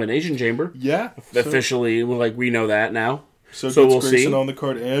the Elimination Chamber. Yeah. Officially, we know that now. So we'll Grayson see. On the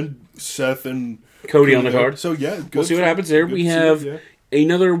card and Seth and Cody on the card. So yeah, good. We'll see what happens there. We have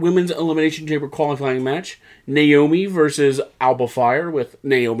another Women's Elimination Chamber qualifying match. Naomi versus Alba Fire, with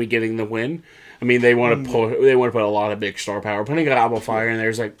Naomi getting the win. I mean, they want to put a lot of big star power. Putting Alba Fire in there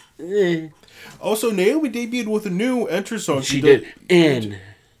is like, eh. Also, Naomi debuted with a new entrance song. She did. N-A.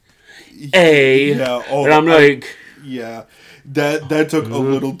 Yeah. And I'm like... Yeah. That took a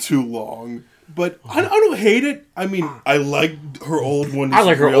little too long. But I don't hate it. I mean, I like her old one. I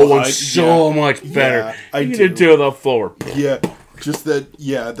like her old one so much better. Yeah, I do. To the floor. Yeah. Just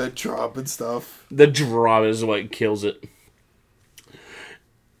that drop and stuff. The drop is what kills it.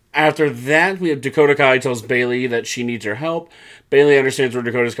 After that, we have Dakota Kai tells Bayley that she needs her help. Bayley understands where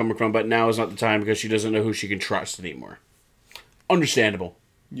Dakota's coming from, but now is not the time because she doesn't know who she can trust anymore. Understandable.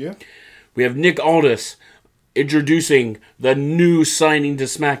 Yeah. We have Nick Aldis introducing the new signing to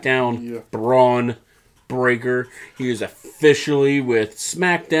SmackDown, Braun Breaker. He is officially with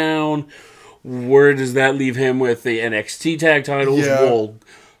SmackDown. Where does that leave him with the NXT tag titles? Yeah.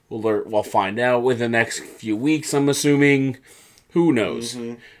 We'll find out within the next few weeks, I'm assuming. Who knows?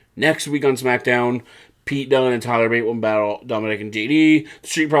 Mm-hmm. Next week on SmackDown, Pete Dunne and Tyler Bate will battle Dominic and JD. The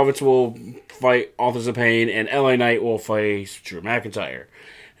Street Profits will fight Authors of Pain, and LA Knight will face Drew McIntyre.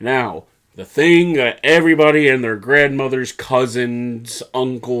 Now, the thing that everybody and their grandmother's cousins,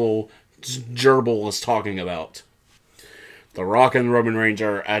 uncle, gerbil is talking about. The Rock and Roman Reigns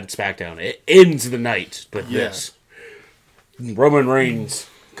are at SmackDown. It ends the night with this. Roman Reigns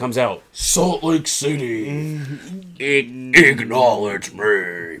comes out. Salt Lake City. Acknowledge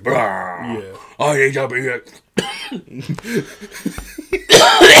me. Blah. Yeah. I need to be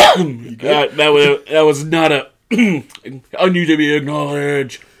that was not a I need to be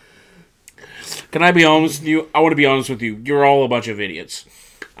acknowledged. Can I be honest with you? I want to be honest with you. You're all a bunch of idiots.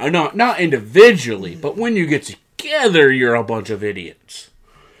 Not individually, but when you get together, you're a bunch of idiots.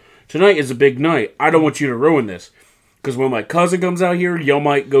 Tonight is a big night. I don't want you to ruin this. Because when my cousin comes out here, y'all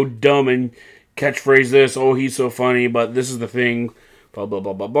might go dumb and catchphrase this. Oh, he's so funny, but this is the thing. Blah, blah,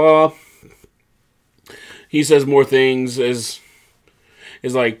 blah, blah, blah. He says more things. Is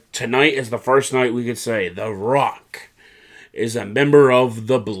like, tonight is the first night we could say The Rock is a member of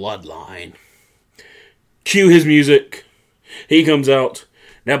the Bloodline. Cue his music. He comes out.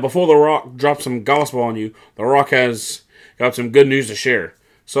 Now, before The Rock drops some gospel on you, The Rock has got some good news to share.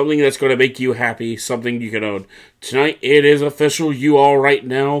 Something that's going to make you happy. Something you can own. Tonight, it is official. You all right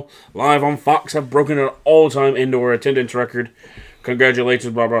now, live on Fox, have broken an all-time indoor attendance record.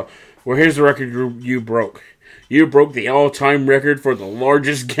 Congratulations, blah, blah. Well, here's the record you broke. You broke the all-time record for the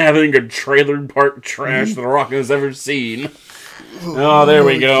largest gathering of trailer park trash The Rock has ever seen. Oh, there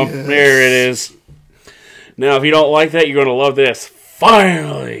we go. Yes. There it is. Now, if you don't like that, you're going to love this.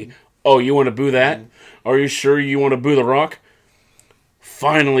 Finally! Oh, you want to boo that? Are you sure you want to boo The Rock?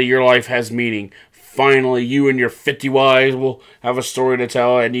 Finally, your life has meaning. Finally, you and your 50 wives will have a story to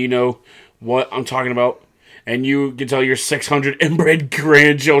tell, and you know what I'm talking about. And you can tell your 600 inbred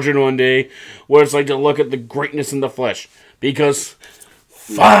grandchildren one day what it's like to look at the greatness in the flesh. Because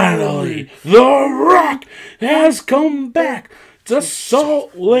finally, The Rock has come back to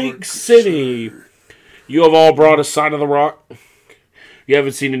Salt Lake City. You have all brought a side of The Rock. You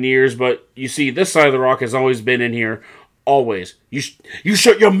haven't seen in years, but you see, this side of The Rock has always been in here. Always. You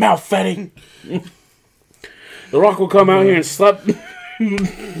shut your mouth, fatty. The Rock will come out here and slap...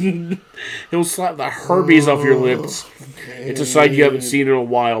 He'll slap the herpes off your lips. Okay. It's a side you haven't seen in a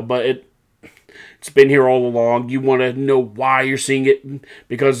while, but it's been here all along. You want to know why you're seeing it?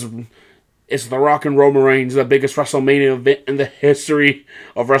 Because it's The Rock and Roman Reigns, the biggest WrestleMania event in the history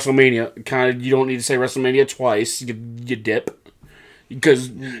of WrestleMania. Kind of, you don't need to say WrestleMania twice. You dip.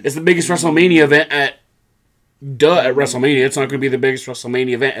 Because it's the biggest WrestleMania event at WrestleMania. It's not going to be the biggest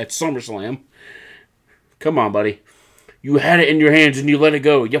WrestleMania event at SummerSlam. Come on, buddy. You had it in your hands and you let it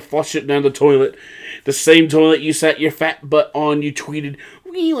go. You flushed it down the toilet. The same toilet you sat your fat butt on. You tweeted,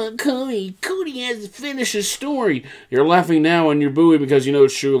 "We want Cody. Cody has to finish his story." You're laughing now and you're booing because you know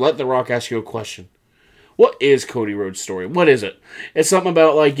it's true. Let The Rock ask you a question. What is Cody Rhodes' story? What is it? It's something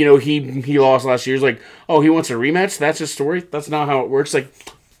about, like, you know, he lost last year. It's like, oh, he wants a rematch? That's his story? That's not how it works. Like,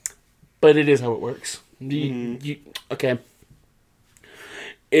 but it is how it works. Okay.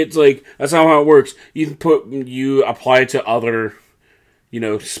 It's like, that's not how it works. You apply it to other, you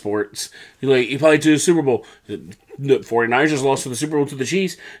know, sports. You apply it to the Super Bowl. The 49ers just lost to the Super Bowl to the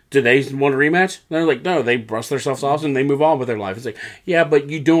Chiefs. Did they want a rematch? They're like, no, they brush themselves off and they move on with their life. It's like, yeah, but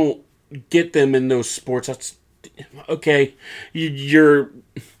you don't get them in those sports. That's, okay. Your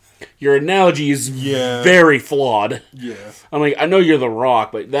analogy is very flawed. Yeah. I'm like, I know you're The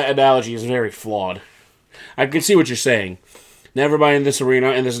Rock, but that analogy is very flawed. I can see what you're saying. Now, everybody in this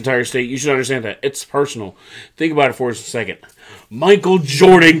arena, in this entire state, you should understand that. It's personal. Think about it for a second. Michael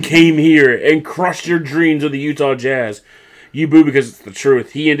Jordan came here and crushed your dreams of the Utah Jazz. You boo because it's the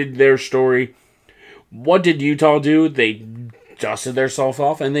truth. He ended their story. What did Utah do? They dusted themselves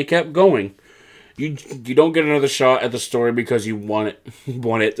off and they kept going. You don't get another shot at the story because you want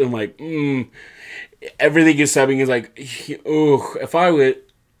it. I'm like, everything is happening is like, ooh, if I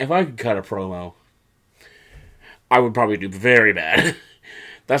could cut a promo, I would probably do very bad.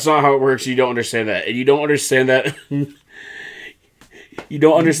 That's not how it works. You don't understand that. And you don't understand that. You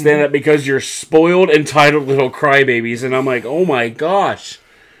don't understand that because you're spoiled, entitled little crybabies. And I'm like, oh my gosh.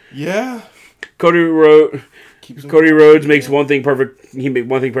 Yeah. Cody Rhodes makes one thing perfect. He made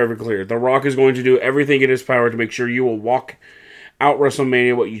one thing perfect clear. The Rock is going to do everything in his power to make sure you will walk out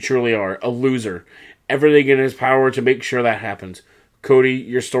WrestleMania what you truly are, a loser. Everything in his power to make sure that happens. Cody,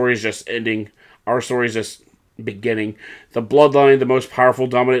 your story is just ending. Our story is just beginning. The Bloodline, the most powerful,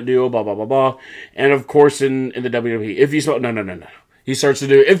 dominant duo, blah, blah, blah, blah. And, of course, in the WWE, if you smell... No. He starts to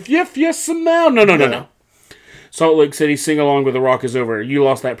do, if you smell... No. Salt Lake City, sing along with The Rock is over. You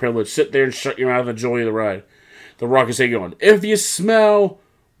lost that privilege. Sit there and shut your mouth and enjoy the ride. The Rock is saying on. If you smell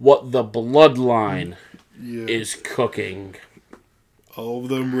what the Bloodline is cooking. All of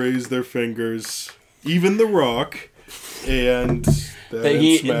them raise their fingers. Even The Rock. And...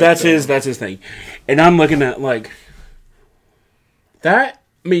 That's his thing. And I'm looking at, like, that,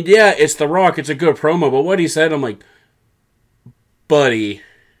 I mean, yeah, it's The Rock, it's a good promo, but what he said, I'm like, buddy,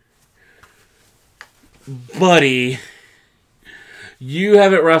 you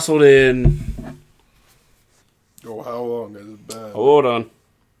haven't wrestled in... Oh, how long has it been? Hold on.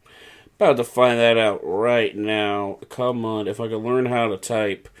 About to find that out right now. Come on, if I could learn how to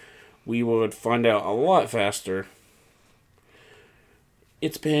type, we would find out a lot faster.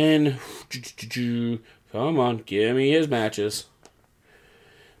 It's been... Come on, give me his matches.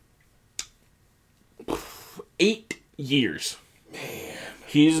 8 years. Man.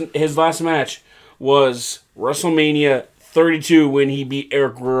 His last match was WrestleMania 32 when he beat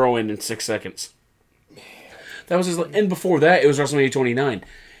Eric Rowan in 6 seconds. Man. That was his... And before that, it was WrestleMania 29.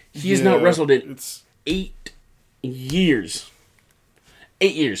 He has not wrestled in 8 years.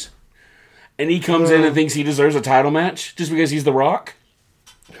 8 years. And he comes in and thinks he deserves a title match just because he's The Rock?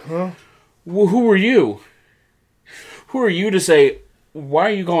 Huh? Well, who are you? Who are you to say, why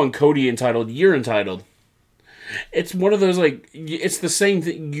are you calling Cody entitled? You're entitled. It's one of those, like, it's the same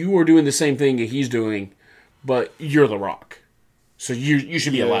thing. You are doing the same thing that he's doing, but you're The Rock. So you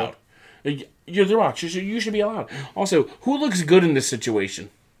should be allowed. You're The Rock. You should be allowed. Also, who looks good in this situation?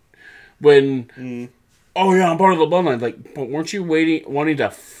 When oh yeah, I'm part of the Bloodline. Like, but weren't you wanting to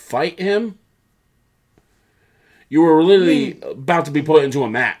fight him? You were literally about to be put into a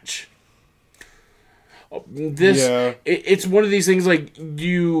match. It's one of these things, like,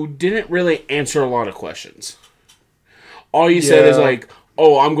 you didn't really answer a lot of questions. All you said is like,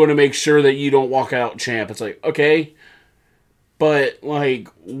 oh, I'm going to make sure that you don't walk out champ. It's like, okay, but, like,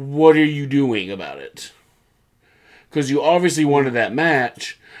 what are you doing about it? Because you obviously wanted that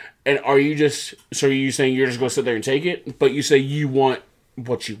match, and are you saying you're just going to sit there and take it? But you say you want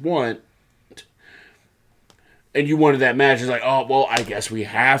what you want, and you wanted that match. It's like, oh, well, I guess we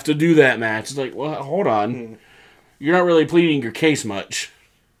have to do that match. It's like, well, hold on. You're not really pleading your case much.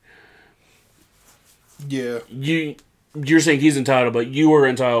 Yeah. You're saying he's entitled, but you were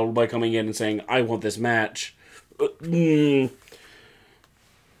entitled by coming in and saying, I want this match.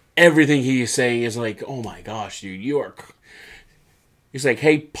 Everything he's saying is like, oh my gosh, dude, you are... He's like,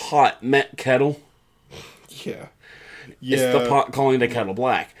 hey, pot, met kettle. Yeah. It's the pot calling the kettle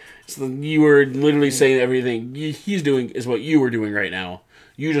black. So you were literally saying everything he's doing is what you were doing right now.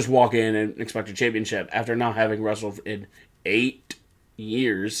 You just walk in and expect a championship after not having wrestled in 8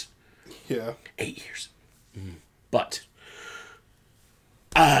 years. Yeah. 8 years. But,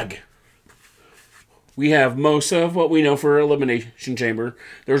 we have most of what we know for Elimination Chamber.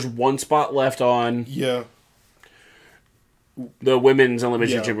 There's one spot left on the women's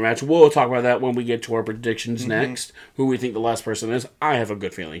Elimination Chamber match. We'll talk about that when we get to our predictions next. Who we think the last person is. I have a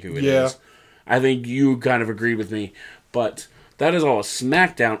good feeling who it is. I think you kind of agreed with me. But that is all of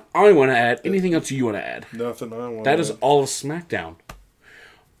SmackDown. I want to add. Anything else you want to add? Nothing I want to add. That is all of SmackDown.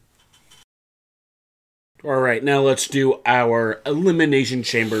 Alright, now let's do our Elimination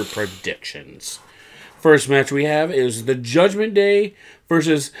Chamber predictions. First match we have is the Judgment Day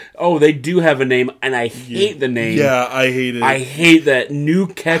versus... Oh, they do have a name, and I hate the name. Yeah, I hate it. I hate that New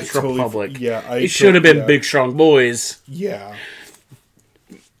Catch Republic. It should have been Big Strong Boys. Yeah.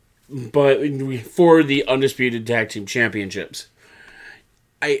 But for the Undisputed Tag Team Championships.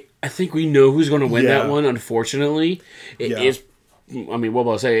 I think we know who's going to win that one, unfortunately. It is... I mean, what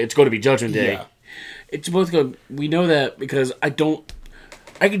will I say? It's going to be Judgment Day. Yeah. It's both good. We know that because I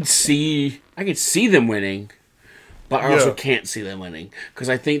could see them winning, but I also can't see them winning because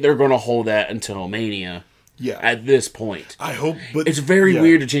I think they're going to hold that until Mania. Yeah. At this point, I hope, but it's very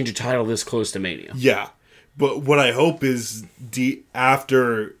weird to change a title this close to Mania. Yeah, but what I hope is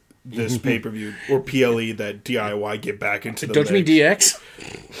after this pay-per-view or PLE that DIY get back into the Don't you mean DX?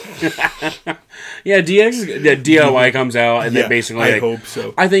 Yeah, DIY comes out and they basically... I hope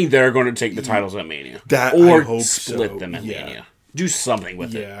so. I think they're going to take the titles at Mania. Or split them at Mania. Do something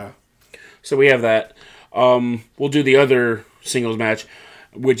with it. Yeah. So we have that. We'll do the other singles match,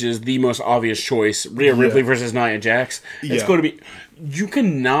 which is the most obvious choice. Rhea Ripley versus Nia Jax. It's going to be... You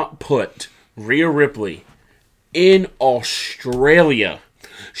cannot put Rhea Ripley in Australia...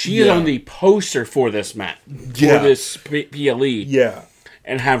 She is on the poster for this match, for this PLE,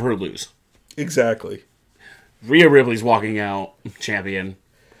 and have her lose. Exactly. Rhea Ripley's walking out champion.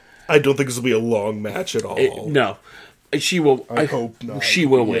 I don't think this will be a long match at all. No. She will. I hope not. She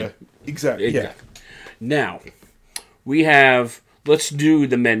will win. Exactly. Now, we have... Let's do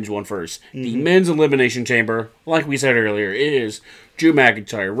the men's one first. The men's Elimination Chamber, like we said earlier, it is Drew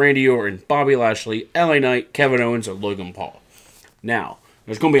McIntyre, Randy Orton, Bobby Lashley, LA Knight, Kevin Owens, and Logan Paul. Now...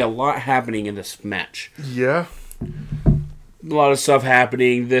 There's going to be a lot happening in this match. Yeah. A lot of stuff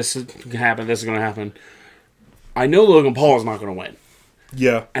happening. This can happen. This is going to happen. I know Logan Paul is not going to win.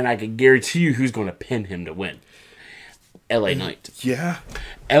 Yeah. And I can guarantee you who's going to pin him to win. LA Knight. Yeah.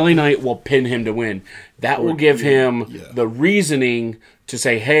 LA Knight will pin him to win. That will give him the reasoning to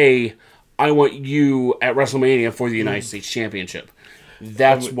say, hey, I want you at WrestleMania for the United States Championship.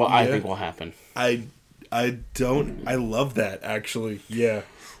 That's what I think will happen. I love that, actually. Yeah.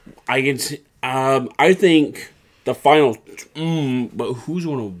 I can see, I think the final... but who's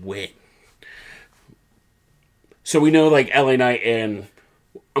going to win? So we know, like, LA Knight and...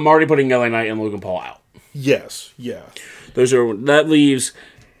 I'm already putting LA Knight and Logan Paul out. Yes. Yeah. That leaves...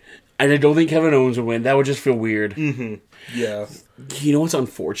 And I don't think Kevin Owens will win. That would just feel weird. Mm-hmm. Yeah. You know what's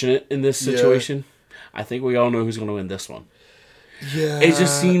unfortunate in this situation? I think we all know who's going to win this one. Yeah. It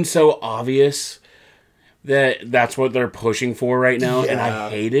just seems so obvious... That's what they're pushing for right now, and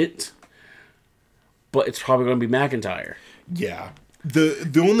I hate it. But it's probably going to be McIntyre. Yeah.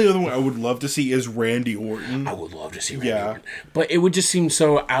 The only other one I would love to see is Randy Orton. I would love to see Randy Orton. But it would just seem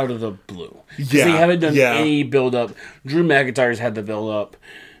so out of the blue. Yeah. They haven't done any build-up. Drew McIntyre's had the build-up.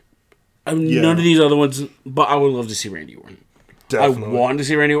 None of these other ones, but I would love to see Randy Orton. Definitely. I want to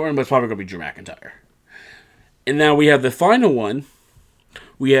see Randy Orton, but it's probably going to be Drew McIntyre. And now we have the final one,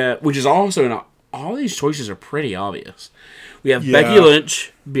 which is also all these choices are pretty obvious. We have Becky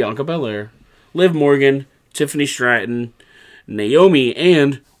Lynch, Bianca Belair, Liv Morgan, Tiffany Stratton, Naomi,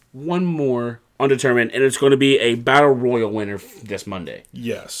 and one more undetermined, and it's going to be a Battle Royal winner this Monday.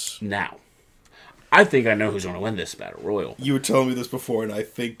 Yes. Now, I think I know who's going to win this Battle Royal. You were telling me this before, and I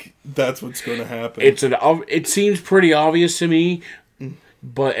think that's what's going to happen. It seems pretty obvious to me,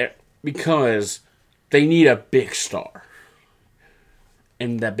 but because they need a big star.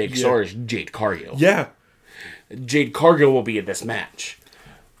 And that big star is Jade Cargill. Yeah. Jade Cargill will be in this match.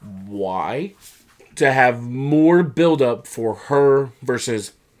 Why? To have more build-up for her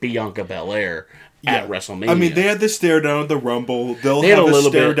versus Bianca Belair at WrestleMania. I mean, they had the stare down at the Rumble. They'll have a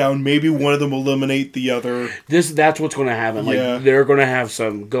stare down. Maybe one of them will eliminate the other. That's what's going to happen. Like, they're going to have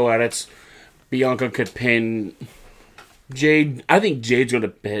some go-at-its. Bianca could pin Jade. I think Jade's going to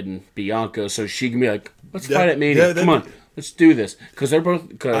pin Bianca so she can be like, let's fight at Mania. Come on, let's do this. Because they're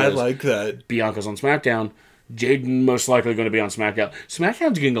both... I like that. Bianca's on SmackDown. Jade most likely going to be on SmackDown.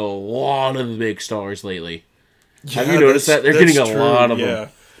 SmackDown's getting a lot of the big stars lately. Have you noticed that? They're getting a lot of them.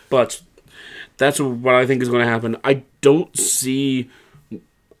 But that's what I think is going to happen. I don't see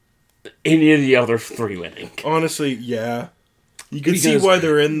any of the other three winning. Honestly, yeah. You can see why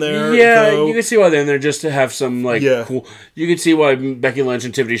they're in there. Yeah, though. You can see why they're in there just to have some, cool... You can see why Becky Lynch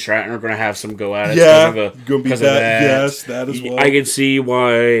and Tiffany Stratton are going to have some go at it. Yeah, going to be that. Yes, that as well. I can see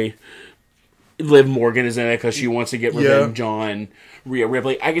why Liv Morgan is in it because she wants to get revenge on Rhea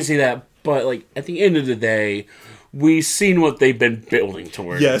Ripley. I can see that, but like at the end of the day, we've seen what they've been building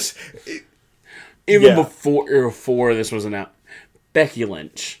towards. Yes, even before this was announced, Becky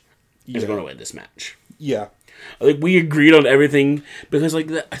Lynch is going to win this match. Yeah, like we agreed on everything because like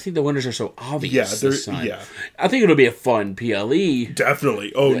I think the winners are so obvious this time. Yeah, I think it'll be a fun PLE.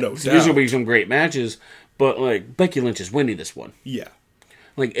 Definitely. Oh no, so there's going to be some great matches, but like Becky Lynch is winning this one. Yeah.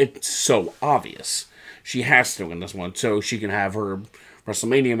 Like, it's so obvious. She has to win this one so she can have her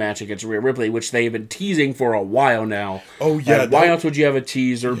WrestleMania match against Rhea Ripley, which they've been teasing for a while now. Oh, yeah. Why else would you have a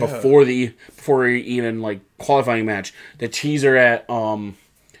teaser before even, like, qualifying match? The teaser at the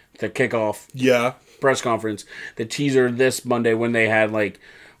kickoff press conference. The teaser this Monday when they had, like,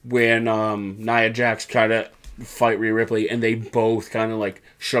 when Nia Jax kind of fight Rhea Ripley, and they both kind of, like,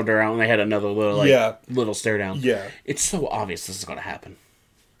 shoved her out, and they had another little, little stare down. Yeah. It's so obvious this is going to happen.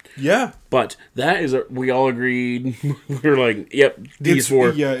 Yeah. But that is, we all agreed. We're like, yep, these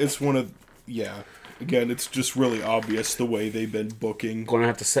four. Yeah, it's one of, Again, it's just really obvious the way they've been booking. Going to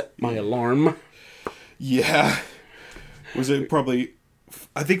have to set my alarm. Yeah. Was it probably,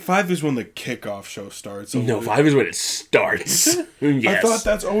 I think 5 is when the kickoff show starts. So no, 5 is when it starts. Yes. I thought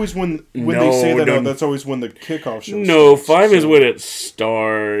that's always when they say that. No, that's always when the kickoff show starts. No, 5 is when it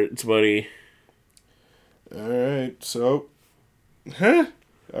starts, buddy. Alright, so.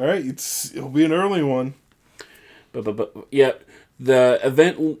 Alright, it'll be an early one. But yeah, the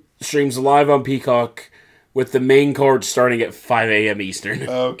event streams live on Peacock with the main card starting at 5 a.m. Eastern.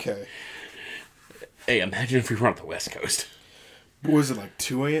 Okay. Hey, imagine if we were on the West Coast. What was it, like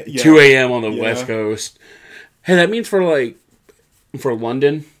 2 a.m.? Yeah. 2 a.m. on the West Coast. Hey, that means for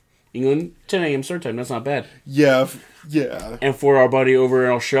London, England, 10 a.m. start time. That's not bad. Yeah, yeah. And for our buddy over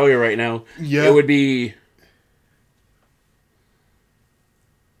in Australia right now, it would be...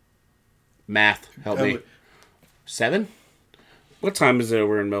 Math, help me. 7? What time is it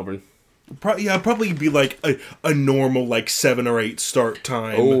over in Melbourne? Probably be like a normal like 7 or 8 start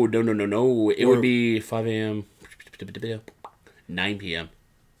time. Oh, no. It would be 5 a.m. 9 p.m.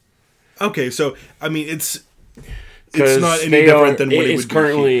 Okay, so I mean it's not any different than what it would be. It's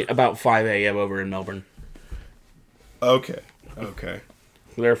currently about 5 a.m. over in Melbourne. Okay.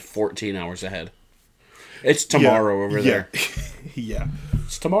 They're 14 hours ahead. It's tomorrow over there. Yeah.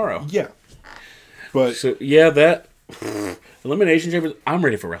 It's tomorrow. Yeah. But so that Elimination Chamber. I'm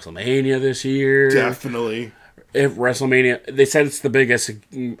ready for WrestleMania this year. Definitely. If WrestleMania, they said it's the biggest,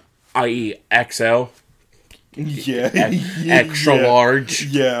 i.e., XL. Yeah. Extra large.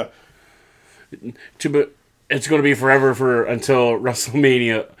 Yeah. It's going to be forever until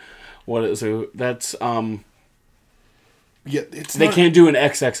WrestleMania. What is it? That's Yeah, they can't do an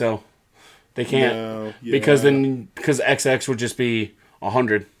XXL. They can't because XX would just be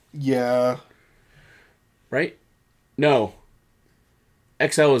 100. Yeah. Right? No.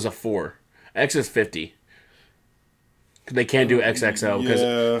 XL is a 4. X is 50. They can't do XXL because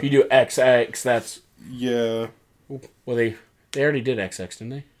if you do XX, that's Well, they already did XX, didn't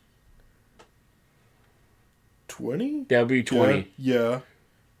they? 20? That would be 20. Yeah.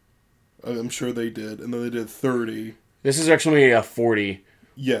 I'm sure they did, and then they did 30. This is actually a 40.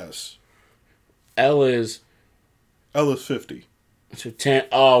 Yes. L is 50. So 10.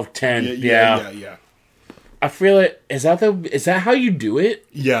 Oh, 10. Yeah. I feel it. Is that how you do it?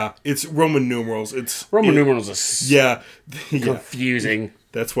 Yeah, it's Roman numerals. It's Roman numerals are confusing.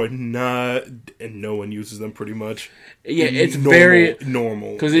 That's why no one uses them pretty much. Yeah, it's very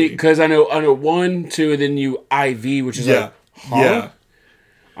normal. Because I know 1, 2, and then you IV, which is IV.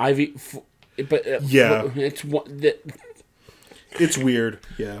 But it's weird.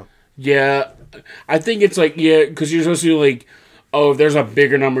 Yeah. Yeah, I think it's like because you're supposed to do like, if there's a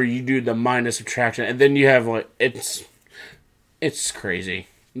bigger number, you do the minus subtraction, and then you have like it's crazy.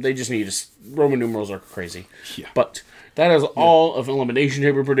 They just need Roman numerals are crazy. Yeah. But that is all of Elimination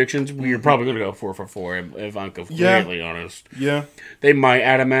Chamber predictions. We are probably going to go 4 for 4 if I'm completely honest. Yeah. They might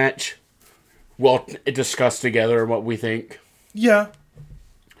add a match. We'll discuss together what we think. Yeah.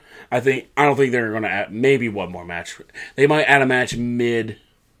 I don't think they're going to add maybe one more match. They might add a match mid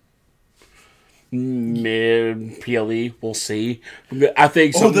PLE. We'll see. I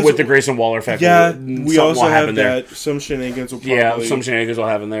think something with the Grayson Waller effect. Yeah, we also have that. Some shenanigans will probably... some shenanigans will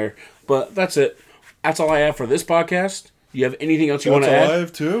happen there. But that's it. That's all I have for this podcast. You have anything else you want to add? That's all I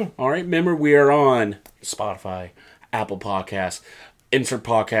have too. All right. Remember, we are on Spotify, Apple Podcasts, insert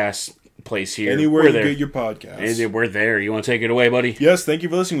podcast place here. Anywhere you get your podcasts. We're there. You want to take it away, buddy? Yes, thank you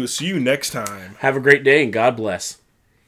for listening. We'll see you next time. Have a great day and God bless.